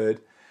 "Say the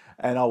word,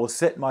 and I will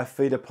set my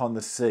feet upon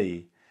the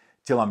sea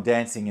till I'm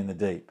dancing in the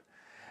deep."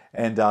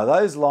 And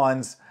those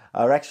lines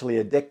are actually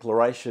a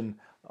declaration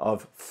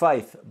of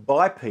faith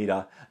by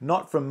Peter,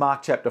 not from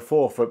Mark chapter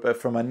 4, but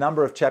from a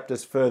number of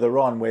chapters further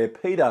on, where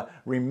Peter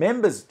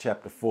remembers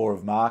chapter 4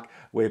 of Mark,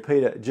 where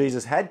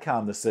Jesus had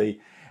calmed the sea,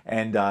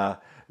 and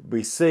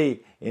we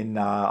see in,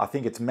 I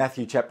think it's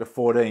Matthew chapter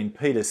 14,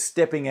 Peter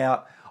stepping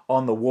out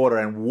on the water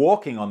and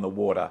walking on the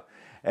water,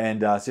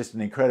 and it's just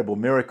an incredible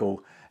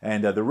miracle.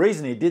 And the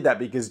reason he did that,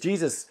 because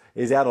Jesus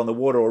is out on the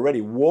water already,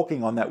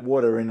 walking on that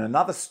water in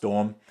another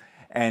storm,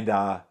 and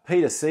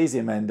Peter sees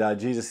him, and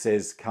Jesus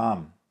says,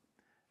 "Come."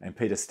 And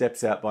Peter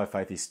steps out by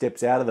faith. He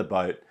steps out of the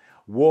boat,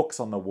 walks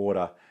on the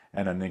water,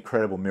 and an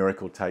incredible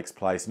miracle takes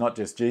place. Not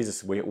just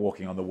Jesus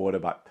walking on the water,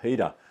 but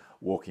Peter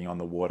walking on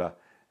the water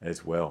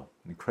as well.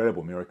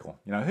 Incredible miracle.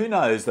 You know, who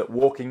knows that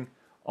walking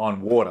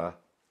on water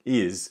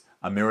is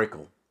a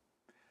miracle?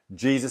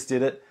 Jesus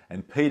did it,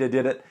 and Peter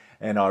did it,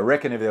 and I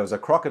reckon if there was a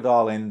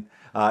crocodile in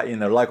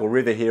the local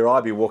river here,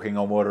 I'd be walking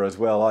on water as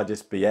well. I'd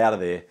just be out of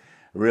there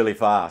really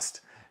fast.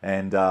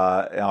 And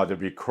I'd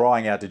be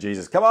crying out to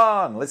Jesus, "Come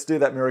on, let's do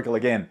that miracle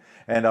again."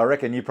 And I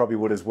reckon you probably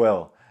would as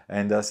well.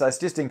 And so it's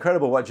just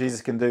incredible what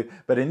Jesus can do.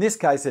 But in this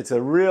case, it's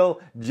a real,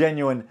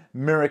 genuine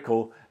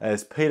miracle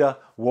as Peter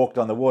walked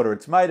on the water.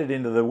 It's made it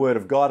into the Word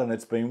of God, and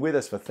it's been with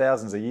us for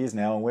thousands of years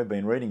now, and we've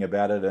been reading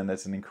about it, and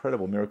it's an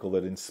incredible miracle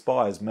that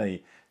inspires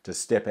me to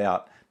step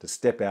out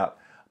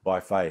by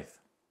faith.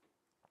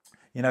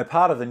 You know,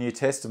 part of the New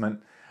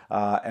Testament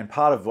and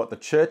part of what the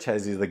church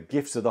has is the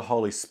gifts of the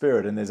Holy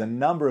Spirit, and there's a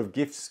number of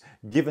gifts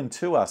given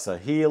to us: a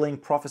healing,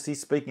 prophecy,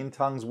 speaking in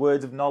tongues,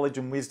 words of knowledge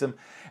and wisdom.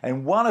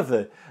 And one of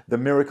the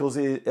miracles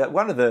is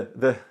one of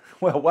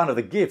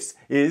the gifts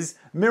is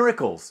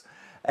miracles,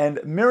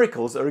 and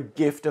miracles are a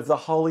gift of the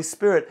Holy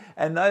Spirit,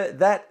 and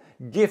that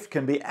gift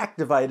can be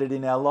activated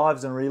in our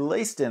lives and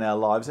released in our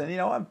lives. And you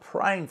know, I'm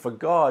praying for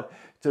God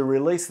to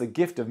release the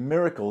gift of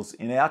miracles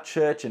in our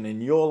church and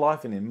in your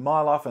life and in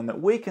my life, and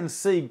that we can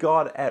see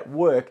God at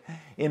work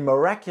in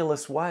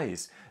miraculous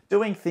ways,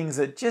 doing things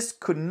that just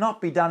could not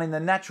be done in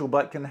the natural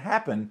but can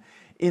happen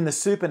in the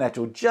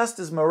supernatural, just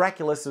as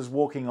miraculous as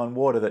walking on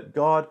water, that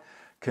God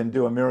can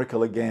do a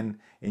miracle again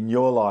in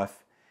your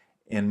life,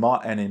 in my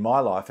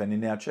life, and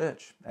in our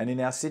church and in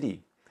our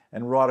city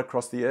and right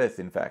across the earth,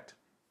 in fact.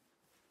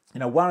 You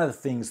know, one of the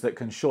things that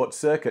can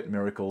short-circuit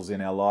miracles in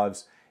our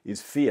lives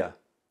is fear.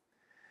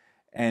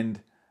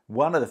 And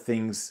one of the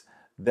things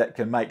that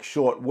can make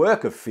short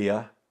work of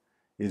fear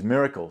is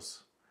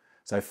miracles.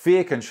 So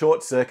fear can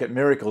short-circuit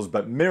miracles,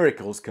 but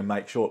miracles can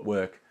make short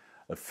work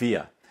of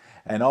fear.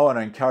 And I want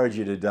to encourage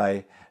you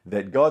today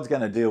that God's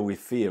going to deal with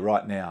fear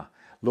right now.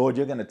 Lord,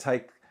 you're going to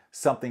take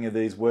something of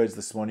these words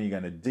this morning.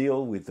 You're going to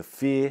deal with the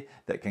fear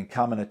that can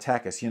come and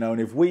attack us. You know, and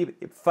if we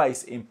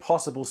face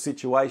impossible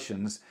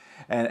situations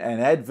and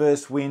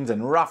adverse winds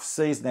and rough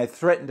seas, and they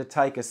threaten to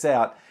take us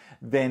out,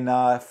 then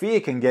fear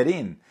can get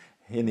in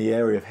the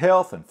area of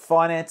health and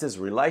finances,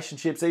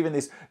 relationships. Even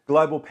this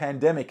global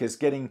pandemic is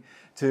getting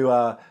to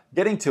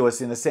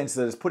us in the sense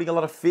that it's putting a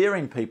lot of fear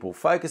in people,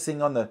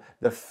 focusing on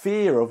the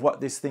fear of what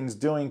this thing's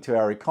doing to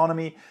our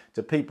economy,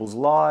 to people's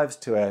lives,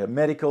 to our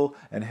medical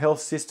and health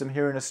system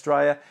here in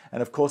Australia,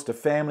 and of course to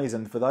families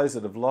and for those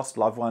that have lost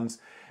loved ones.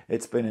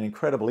 It's been an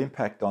incredible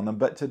impact on them.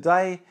 But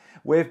today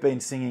we've been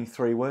singing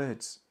three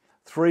words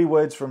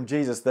from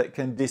Jesus that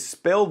can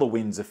dispel the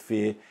winds of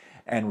fear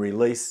and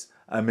release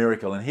a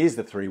miracle. And here's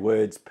the three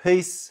words: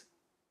 peace,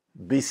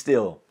 be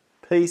still.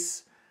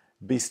 Peace,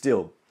 be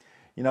still.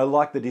 You know,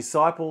 like the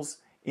disciples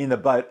in the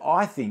boat,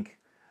 I think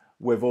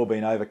we've all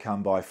been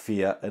overcome by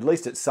fear, at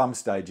least at some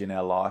stage in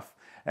our life.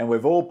 And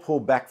we've all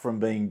pulled back from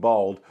being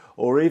bold,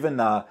 or even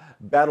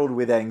battled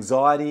with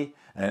anxiety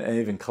and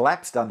even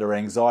collapsed under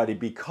anxiety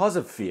because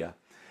of fear.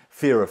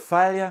 Fear of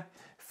failure,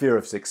 fear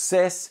of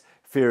success,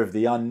 fear of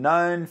the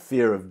unknown,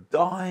 fear of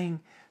dying,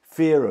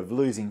 fear of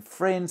losing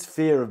friends,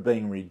 fear of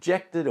being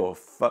rejected, or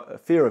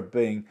fear of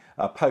being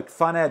poked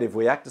fun at if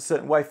we act a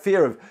certain way,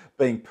 fear of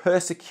being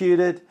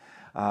persecuted,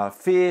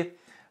 fear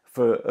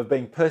of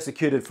being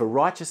persecuted for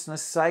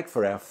righteousness' sake,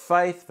 for our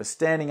faith, for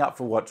standing up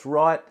for what's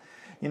right.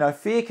 You know,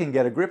 fear can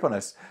get a grip on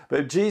us.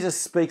 But Jesus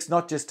speaks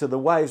not just to the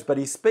waves, but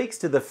he speaks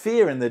to the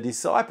fear in the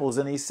disciples,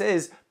 and he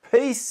says,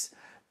 "Peace,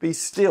 be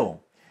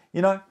still."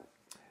 You know,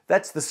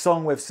 that's the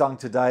song we've sung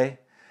today.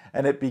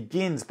 And it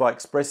begins by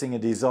expressing a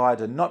desire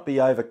to not be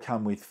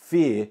overcome with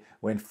fear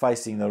when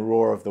facing the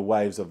roar of the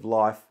waves of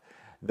life.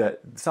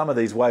 That some of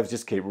these waves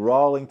just keep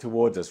rolling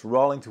towards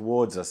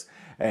us.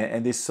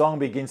 And this song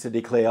begins to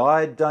declare,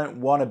 I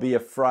don't want to be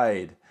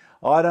afraid.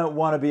 I don't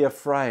want to be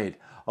afraid.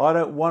 I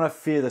don't want to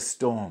fear the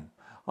storm.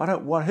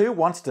 Who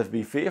wants to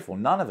be fearful?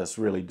 None of us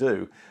really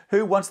do.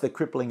 Who wants the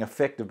crippling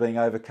effect of being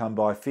overcome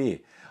by fear?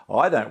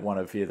 I don't want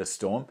to fear the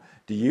storm.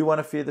 Do you want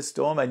to fear the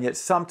storm? And yet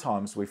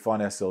sometimes we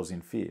find ourselves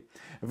in fear.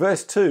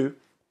 Verse 2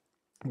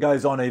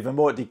 goes on even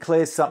more. It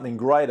declares something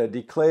greater. It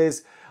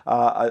declares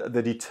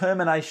the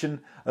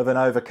determination of an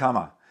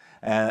overcomer.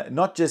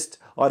 Not just,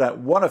 I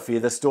don't want to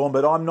fear the storm,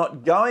 but I'm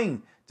not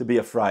going to be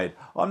afraid.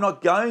 I'm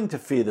not going to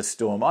fear the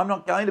storm. I'm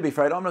not going to be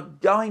afraid. I'm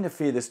not going to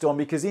fear the storm,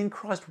 because in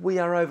Christ we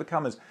are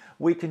overcomers.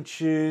 We can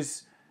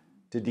choose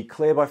to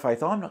declare by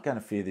faith, I'm not going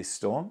to fear this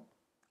storm.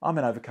 I'm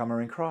an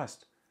overcomer in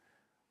Christ.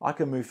 I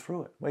can move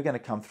through it. We're going to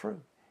come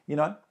through, you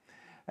know.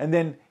 And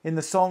then in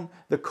the song,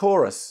 the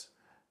chorus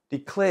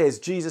declares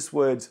Jesus'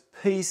 words,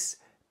 peace,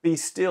 be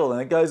still.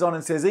 And it goes on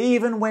and says,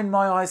 even when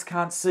my eyes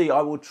can't see,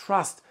 I will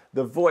trust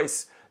the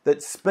voice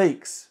that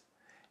speaks.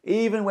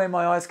 Even when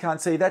my eyes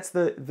can't see, that's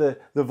the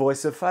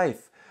voice of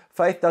faith.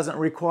 Faith doesn't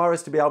require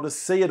us to be able to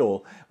see it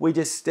all. We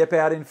just step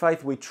out in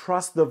faith. We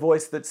trust the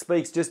voice that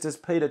speaks, just as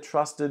Peter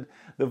trusted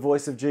the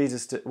voice of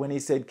Jesus. When he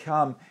said,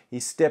 come,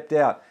 he stepped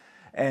out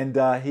and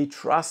he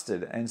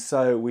trusted. And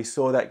so we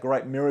saw that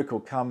great miracle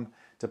come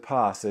to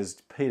pass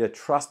as Peter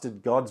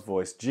trusted God's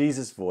voice,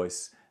 Jesus'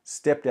 voice,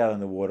 stepped out in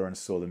the water and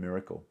saw the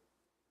miracle.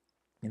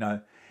 You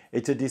know,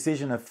 it's a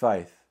decision of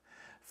faith.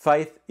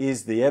 Faith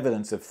is the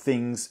evidence of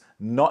things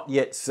not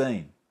yet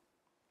seen.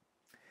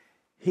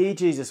 Hear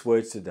Jesus'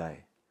 words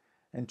today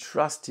and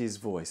trust his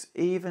voice.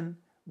 Even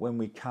when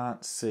we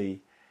can't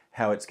see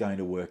how it's going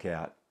to work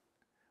out,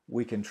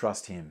 we can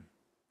trust him.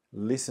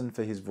 Listen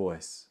for his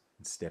voice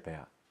and step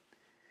out.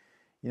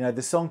 You know,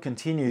 the song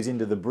continues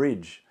into the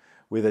bridge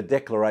with a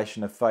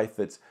declaration of faith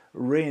that's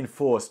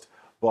reinforced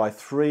by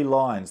 3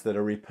 lines that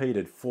are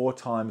repeated 4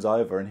 times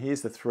over. And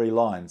here's the 3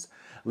 lines.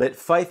 Let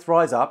faith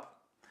rise up,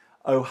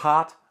 O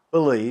heart,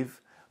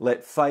 believe.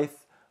 Let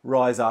faith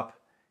rise up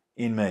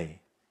in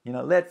me. You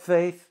know, let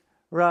faith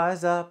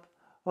rise up,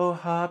 O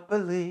heart,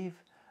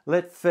 believe.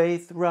 Let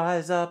faith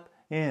rise up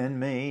in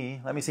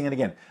me. Let me sing it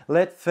again.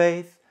 Let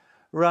faith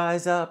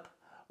rise up,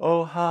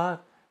 O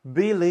heart,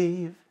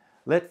 believe.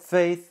 Let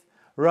faith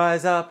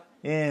rise up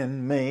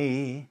in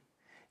me.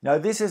 Now,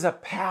 this is a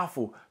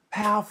powerful,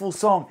 powerful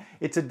song.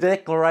 It's a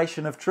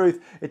declaration of truth.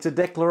 It's a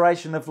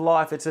declaration of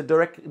life. It's a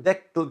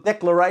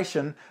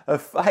declaration of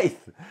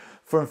faith.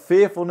 From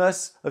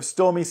fearfulness of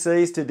stormy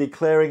seas to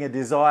declaring a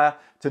desire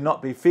to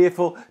not be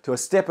fearful, to a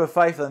step of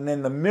faith, and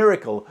then the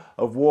miracle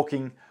of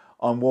walking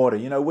on water.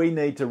 You know, we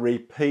need to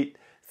repeat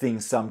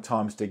things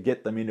sometimes to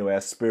get them into our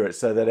spirit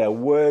so that our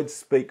words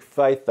speak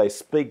faith. They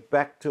speak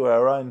back to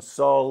our own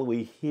soul.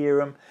 We hear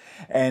them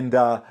and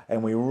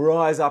we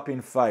rise up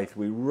in faith.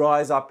 We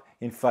rise up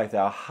in faith.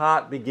 Our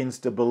heart begins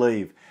to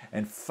believe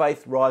and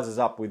faith rises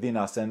up within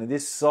us. And in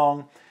this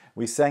song,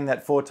 we sang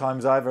that 4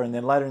 times over, and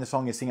then later in the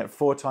song you sing it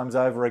 4 times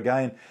over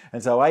again.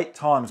 And so 8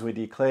 times we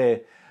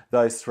declare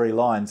those 3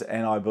 lines.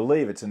 And I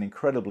believe it's an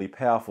incredibly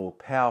powerful,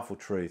 powerful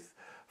truth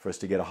for us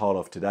to get a hold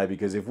of today,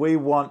 because if we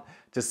want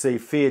to see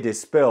fear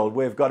dispelled,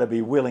 we've got to be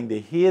willing to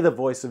hear the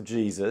voice of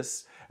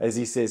Jesus as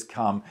he says,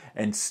 come,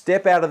 and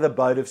step out of the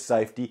boat of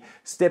safety,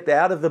 step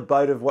out of the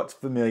boat of what's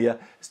familiar,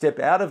 step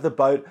out of the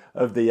boat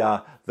of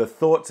the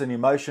thoughts and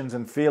emotions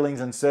and feelings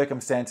and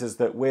circumstances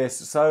that we're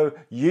so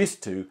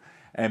used to,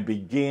 and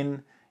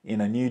begin in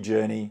a new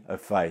journey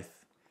of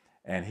faith.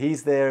 And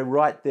he's there,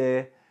 right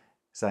there,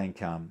 saying,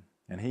 come.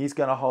 And he's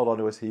going to hold on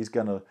to us. He's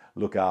going to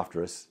look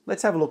after us.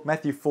 Let's have a look.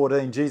 Matthew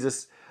 14,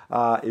 Jesus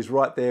is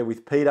right there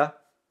with Peter.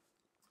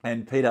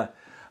 And Peter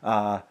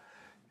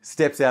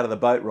steps out of the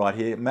boat right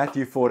here.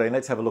 Matthew 14,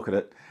 let's have a look at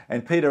it.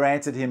 And Peter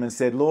answered him and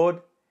said,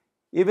 Lord,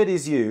 if it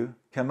is you,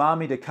 command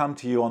me to come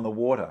to you on the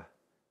water.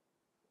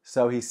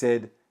 So he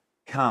said,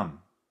 come.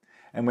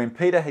 And when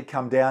Peter had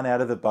come down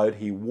out of the boat,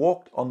 he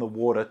walked on the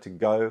water to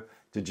go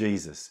to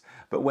Jesus.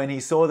 But when he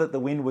saw that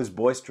the wind was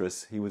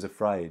boisterous, he was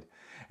afraid.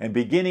 And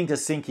beginning to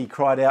sink, he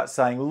cried out,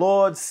 saying,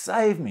 Lord,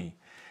 save me.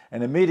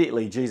 And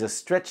immediately Jesus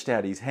stretched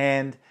out his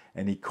hand,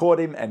 and he caught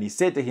him, and he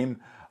said to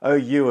him, O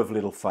you of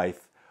little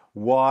faith,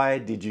 why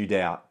did you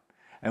doubt?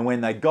 And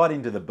when they got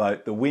into the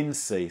boat, the wind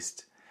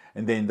ceased.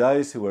 And then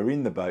those who were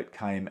in the boat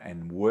came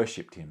and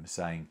worshipped him,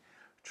 saying,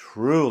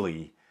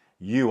 truly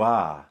you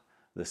are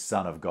the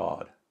Son of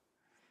God.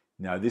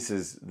 Now, this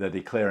is the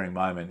declaring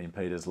moment in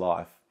Peter's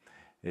life.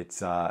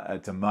 It's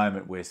a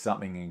moment where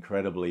something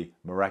incredibly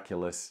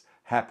miraculous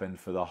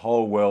happened for the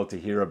whole world to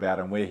hear about,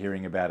 and we're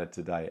hearing about it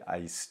today.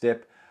 A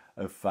step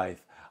of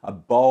faith, a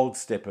bold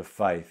step of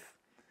faith.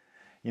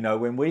 You know,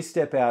 when we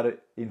step out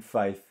in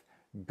faith,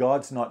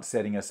 God's not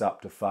setting us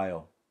up to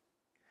fail.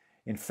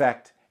 In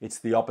fact, it's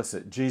the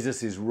opposite.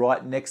 Jesus is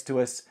right next to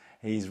us.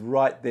 He's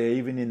right there,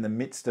 even in the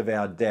midst of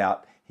our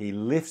doubt. He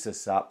lifts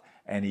us up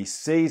and he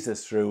sees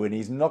us through, and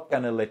he's not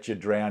going to let you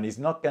drown. He's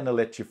not going to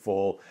let you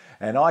fall.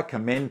 And I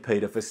commend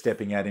Peter for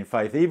stepping out in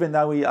faith. Even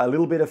though a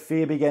little bit of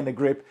fear began to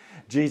grip,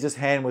 Jesus'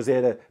 hand was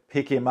there to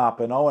pick him up.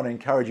 And I want to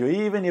encourage you,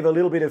 even if a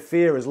little bit of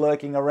fear is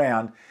lurking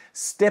around,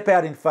 step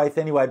out in faith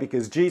anyway,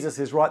 because Jesus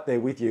is right there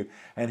with you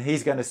and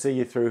he's going to see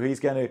you through. He's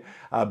going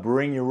to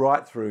bring you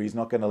right through. He's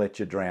not going to let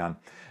you drown.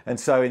 And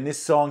so in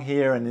this song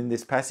here and in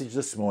this passage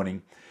this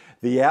morning,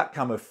 the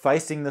outcome of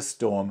facing the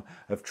storm,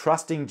 of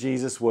trusting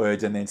Jesus'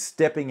 words and then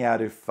stepping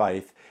out of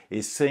faith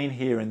is seen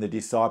here in the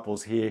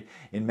disciples here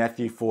in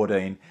Matthew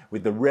 14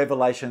 with the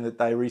revelation that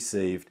they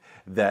received,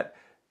 that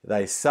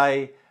they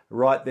say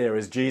right there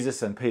as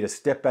Jesus and Peter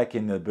step back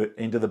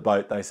into the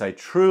boat, they say,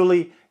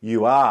 truly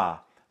you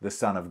are the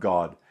Son of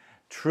God.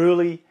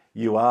 Truly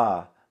you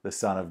are the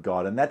Son of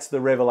God. And that's the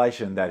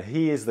revelation that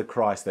he is the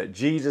Christ, that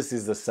Jesus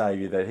is the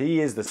Saviour, that he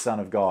is the Son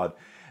of God,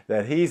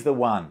 that he's the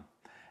one.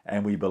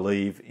 And we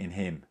believe in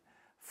him.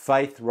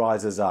 faith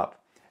rises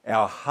up.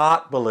 Our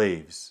heart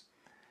believes,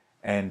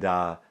 and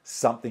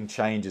something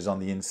changes on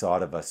the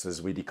inside of us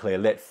as we declare,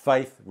 let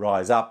faith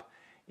rise up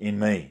in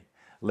me.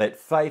 Let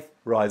faith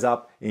rise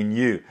up in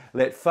you.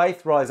 Let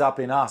faith rise up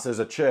in us as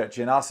a church,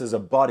 in us as a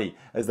body,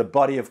 as the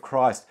body of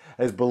Christ,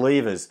 as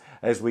believers,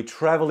 as we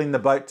travel in the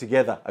boat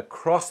together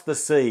across the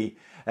sea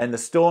and the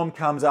storm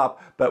comes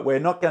up, but we're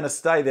not going to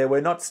stay there.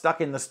 We're not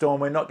stuck in the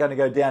storm. We're not going to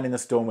go down in the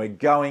storm. We're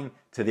going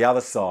to the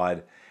other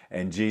side,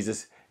 and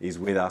Jesus is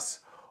with us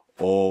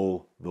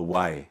all the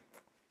way.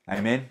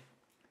 Amen.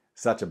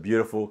 Such a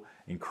beautiful,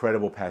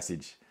 incredible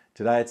passage.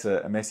 Today it's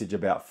a message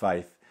about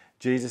faith.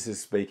 Jesus is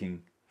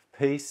speaking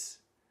peace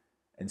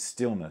and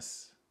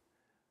stillness,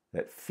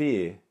 that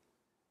fear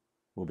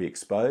will be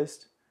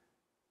exposed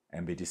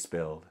and be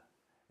dispelled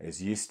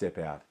as you step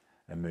out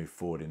and move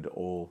forward into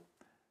all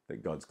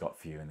that God's got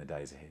for you in the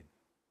days ahead.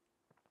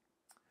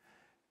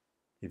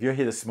 If you're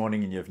here this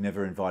morning and you've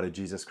never invited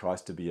Jesus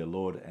Christ to be your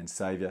Lord and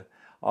Saviour,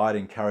 I'd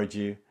encourage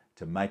you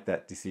to make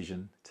that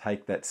decision,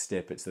 take that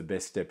step. It's the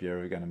best step you're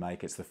ever going to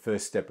make. It's the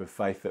first step of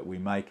faith that we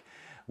make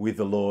with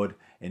the Lord,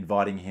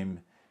 inviting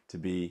Him to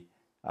be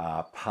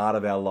part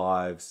of our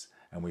lives,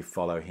 and we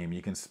follow Him.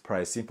 You can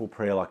pray a simple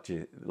prayer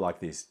like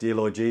this. Dear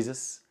Lord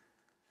Jesus,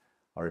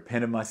 I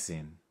repent of my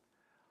sin.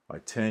 I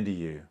turn to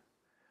you.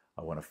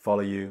 I want to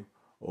follow you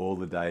all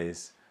the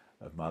days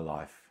of my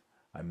life.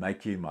 I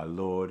make you my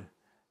Lord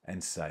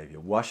and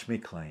Saviour. Wash me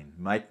clean,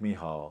 make me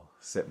whole,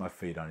 set my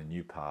feet on a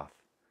new path.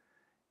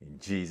 In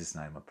Jesus'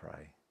 name I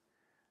pray.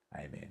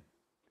 Amen.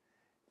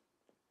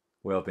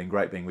 Well, it's been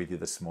great being with you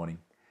this morning,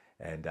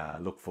 and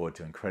look forward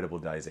to incredible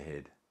days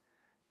ahead.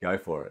 Go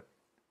for it.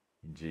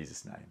 In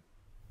Jesus' name.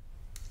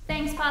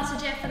 Thanks, Pastor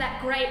Jeff, for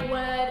that great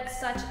word.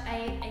 Such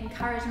an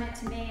encouragement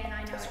to me, and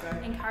I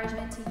know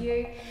encouragement to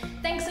you.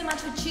 Thanks so much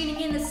for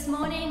tuning in this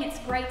morning. It's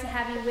great to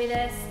have you with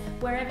us.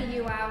 Wherever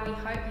you are, we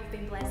hope you've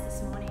been blessed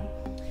this morning.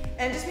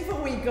 And just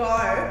before we go,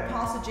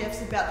 Pastor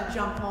Jeff's about to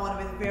jump on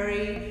with a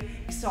very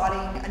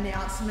exciting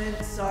announcement,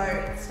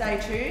 so stay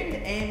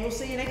tuned and we'll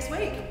see you next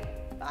week.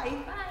 Bye.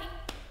 Bye.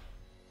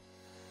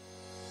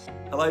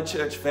 Hello,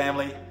 church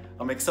family.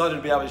 I'm excited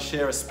to be able to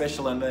share a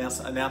special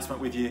announcement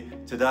with you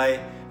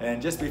today.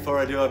 And just before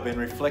I do, I've been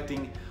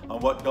reflecting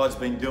on what God's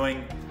been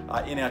doing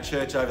in our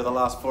church over the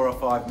last 4 or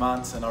 5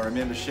 months. And I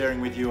remember sharing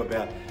with you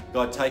about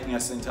God taking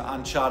us into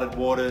uncharted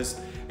waters,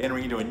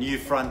 entering into a new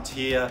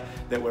frontier,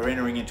 that we're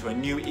entering into a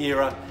new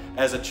era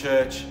as a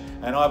church.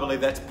 And I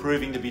believe that's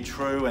proving to be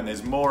true, and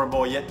there's more and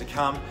more yet to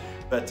come.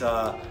 But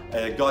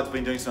God's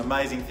been doing some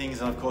amazing things.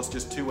 And of course,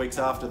 just 2 weeks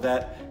after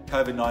that,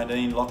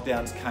 COVID-19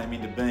 lockdowns came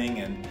into being,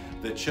 and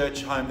the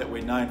church home that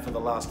we've known for the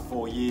last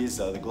 4 years,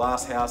 the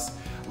Glass House,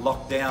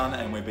 locked down,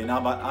 and we've been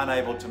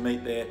unable to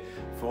meet there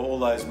for all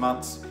those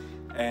months.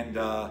 And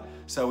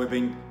so we've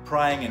been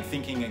praying and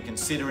thinking and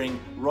considering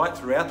right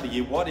throughout the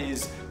year, what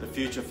is the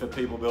future for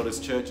People Builders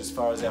Church as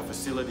far as our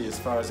facility, as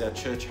far as our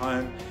church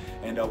home.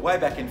 And way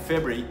back in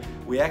February,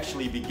 we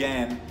actually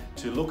began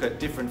to look at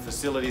different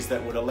facilities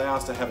that would allow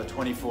us to have a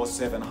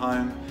 24/7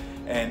 home.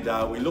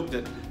 And we looked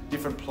at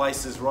different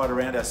places right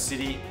around our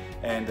city,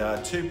 and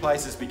 2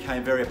 places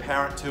became very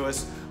apparent to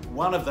us.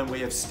 One of them we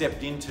have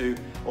stepped into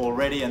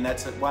already, and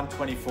that's at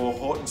 124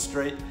 Horton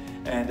Street.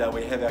 And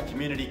we have our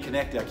Community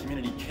Connect, our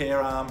community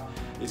care arm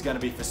is going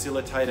to be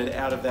facilitated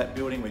out of that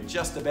building. We're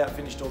just about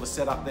finished all the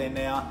setup there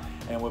now,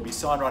 and we'll be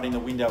signwriting the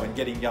window and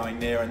getting going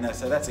there. And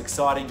so that's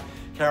exciting.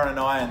 Karen and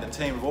I and the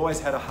team have always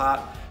had a heart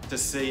to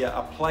see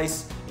a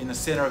place in the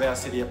centre of our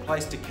city, a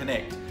place to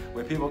connect,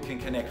 where people can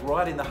connect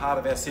right in the heart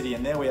of our city,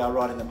 and there we are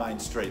right in the main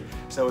street.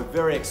 So we're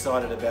very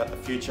excited about the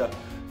future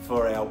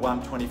for our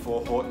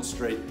 124 Horton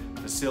Street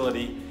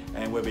facility,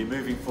 and we'll be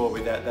moving forward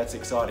with that. That's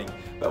exciting.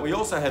 But we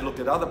also had looked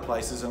at other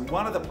places, and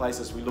one of the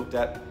places we looked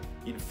at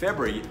in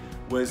February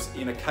was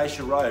in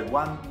Acacia Road,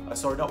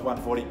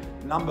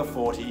 number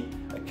 40,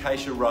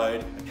 Acacia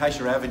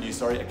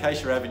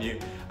Avenue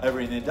over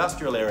in the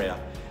industrial area.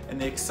 And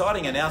the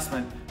exciting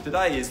announcement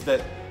today is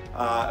that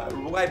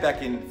way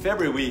back in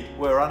February we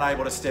were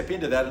unable to step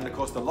into that, and of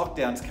course the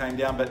lockdowns came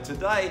down, but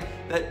today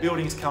that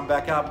building's come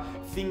back up.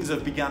 Things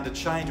have begun to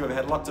change. We've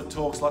had lots of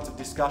talks, lots of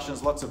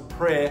discussions, lots of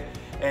prayer,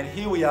 and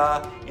here we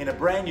are in a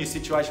brand new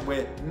situation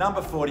where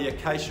number 40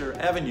 Acacia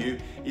Avenue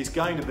is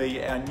going to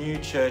be our new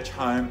church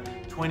home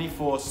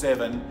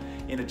 24/7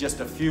 in just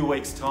a few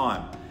weeks'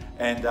 time.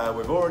 And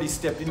we've already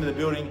stepped into the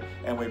building,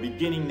 and we're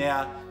beginning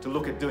now to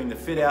look at doing the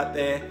fit out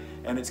there,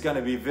 and it's going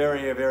to be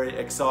very, very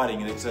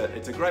exciting. And it's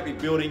a great big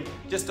building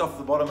just off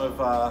the bottom of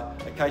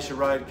Acacia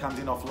Road, comes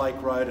in off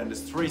Lake Road, and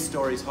it's 3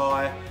 stories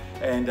high.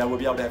 And we'll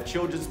be able to have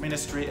children's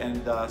ministry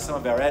and some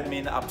of our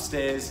admin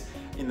upstairs.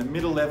 In the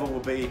middle level will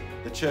be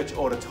the church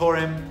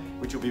auditorium,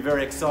 which will be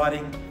very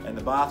exciting, and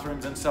the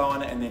bathrooms and so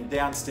on. And then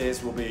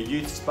downstairs will be a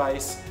youth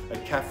space, a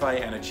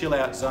cafe, and a chill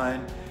out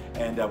zone.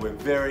 And we're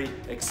very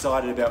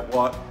excited about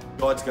what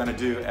God's going to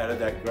do out of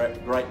that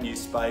great new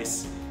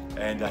space.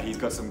 And He's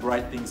got some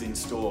great things in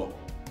store.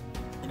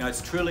 You know,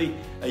 it's truly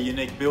a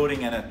unique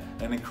building and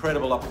an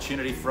incredible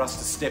opportunity for us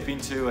to step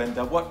into. And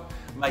what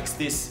makes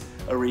this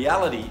A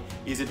reality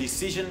is a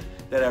decision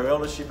that our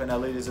eldership and our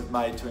leaders have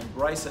made to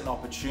embrace an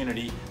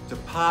opportunity to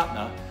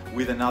partner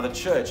with another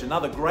church,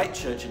 another great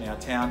church in our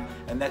town,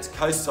 and that's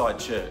Coastside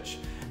Church.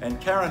 And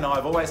Karen and I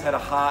have always had a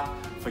heart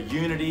for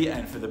unity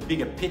and for the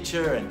bigger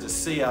picture and to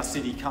see our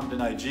city come to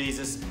know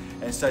Jesus.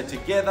 And so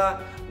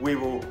together we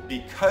will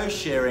be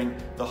co-sharing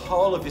the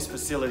whole of this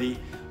facility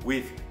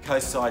with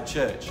Coastside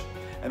Church.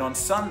 And on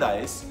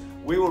Sundays,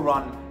 we will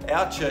run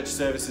our church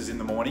services in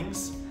the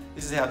mornings.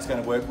 This is how it's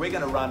going to work. We're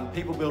going to run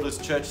People Builders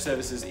church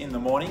services in the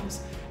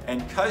mornings,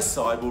 and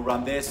Coastside will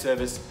run their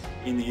service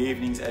in the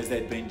evenings as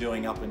they'd been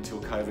doing up until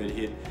COVID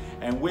hit.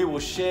 And we will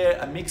share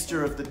a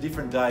mixture of the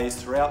different days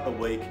throughout the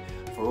week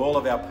for all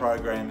of our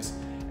programs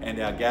and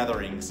our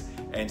gatherings.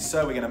 And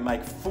so we're going to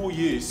make full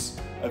use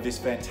of this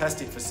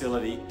fantastic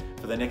facility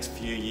for the next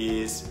few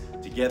years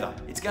together.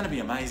 It's going to be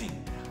amazing.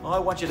 I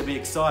want you to be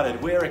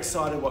excited. We're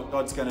excited what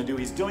God's going to do.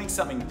 He's doing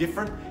something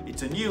different.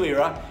 It's a new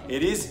era.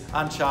 It is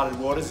uncharted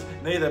waters.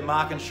 Neither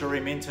Mark and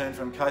Shireen Minturn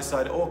from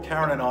Coastside or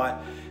Karen and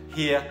I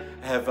here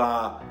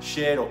have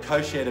shared or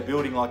co-shared a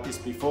building like this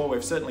before.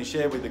 We've certainly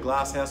shared with the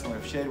Glass House and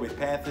we've shared with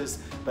Panthers,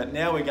 but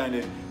now we're going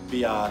to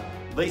be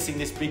leasing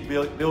this big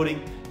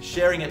building,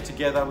 sharing it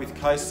together with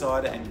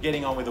Coastside and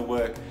getting on with the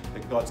work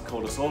that God's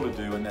called us all to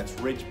do, and that's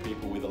reach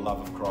people with the love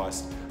of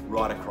Christ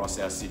right across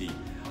our city.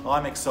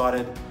 I'm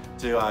excited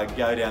to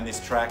go down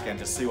this track and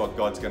to see what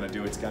God's going to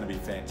do. It's going to be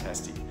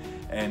fantastic.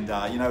 And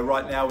you know,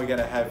 right now we're going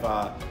to have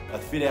a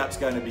fit out's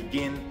going to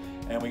begin,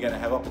 and we're going to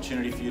have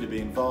opportunity for you to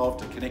be involved,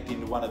 to connect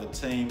into one of the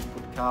teams,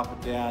 put the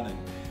carpet down and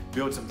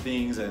build some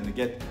things and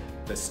get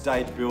the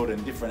stage built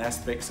and different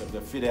aspects of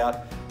the fit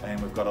out. And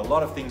we've got a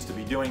lot of things to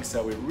be doing,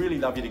 so we'd really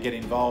love you to get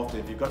involved.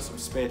 If you've got some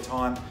spare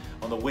time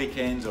on the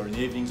weekends or in the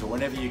evenings or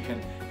whenever you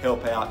can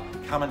help out,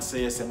 come and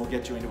see us and we'll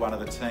get you into one of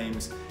the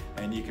teams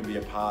and you can be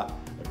a part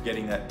of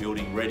getting that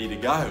building ready to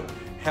go.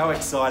 How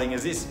exciting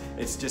is this?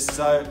 It's just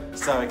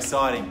so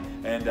exciting.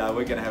 And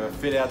we're going to have a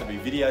fit out, there'll be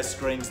video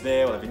screens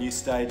there, we'll have a new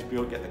stage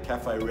built, get the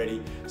cafe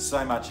ready.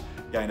 So much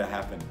going to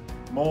happen.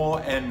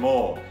 More and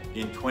more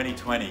in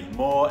 2020,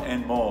 more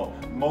and more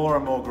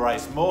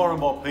grace, more and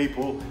more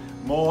people,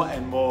 more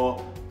and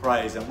more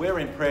praise. And we're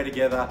in prayer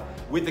together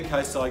with the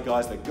Coastside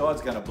guys that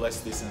God's going to bless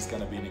this, and it's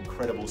going to be an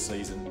incredible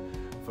season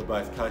for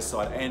both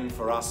Coastside and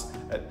for us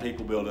at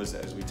People Builders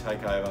as we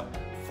take over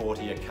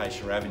 40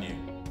 Acacia Avenue.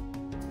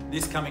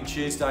 This coming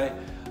Tuesday,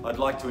 I'd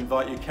like to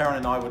invite you, Karen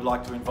and I would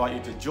like to invite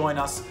you to join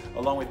us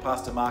along with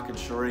Pastor Mark and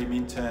Shireen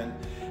Minturn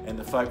and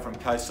the folk from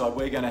Coastside.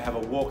 We're going to have a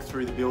walk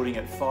through the building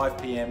at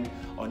 5 p.m.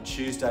 on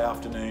Tuesday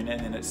afternoon,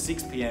 and then at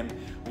 6 p.m.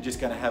 we're just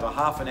going to have a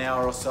half an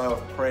hour or so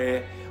of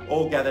prayer,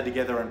 all gather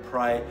together and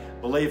pray,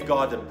 believe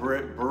God to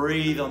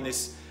breathe on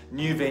this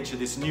new venture,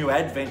 this new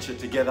adventure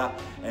together,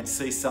 and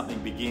see something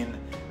begin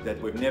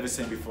that we've never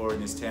seen before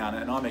in this town.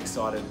 And I'm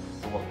excited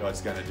for what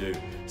God's going to do.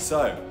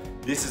 So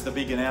this is the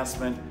big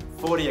announcement.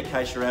 40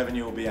 Acacia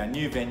Avenue will be our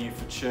new venue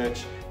for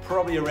church,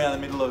 probably around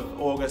the middle of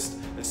August.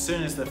 As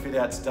soon as the fit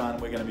out's done,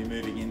 we're going to be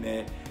moving in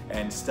there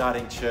and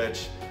starting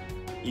church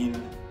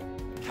in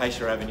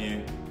Acacia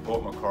Avenue,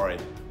 Port Macquarie.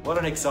 What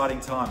an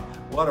exciting time.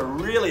 What a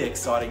really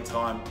exciting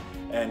time.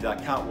 And I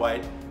can't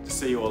wait to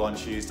see you all on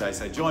Tuesday.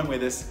 So join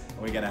with us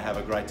and we're going to have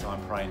a great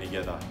time praying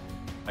together.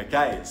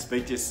 Okay,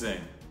 speak to you soon.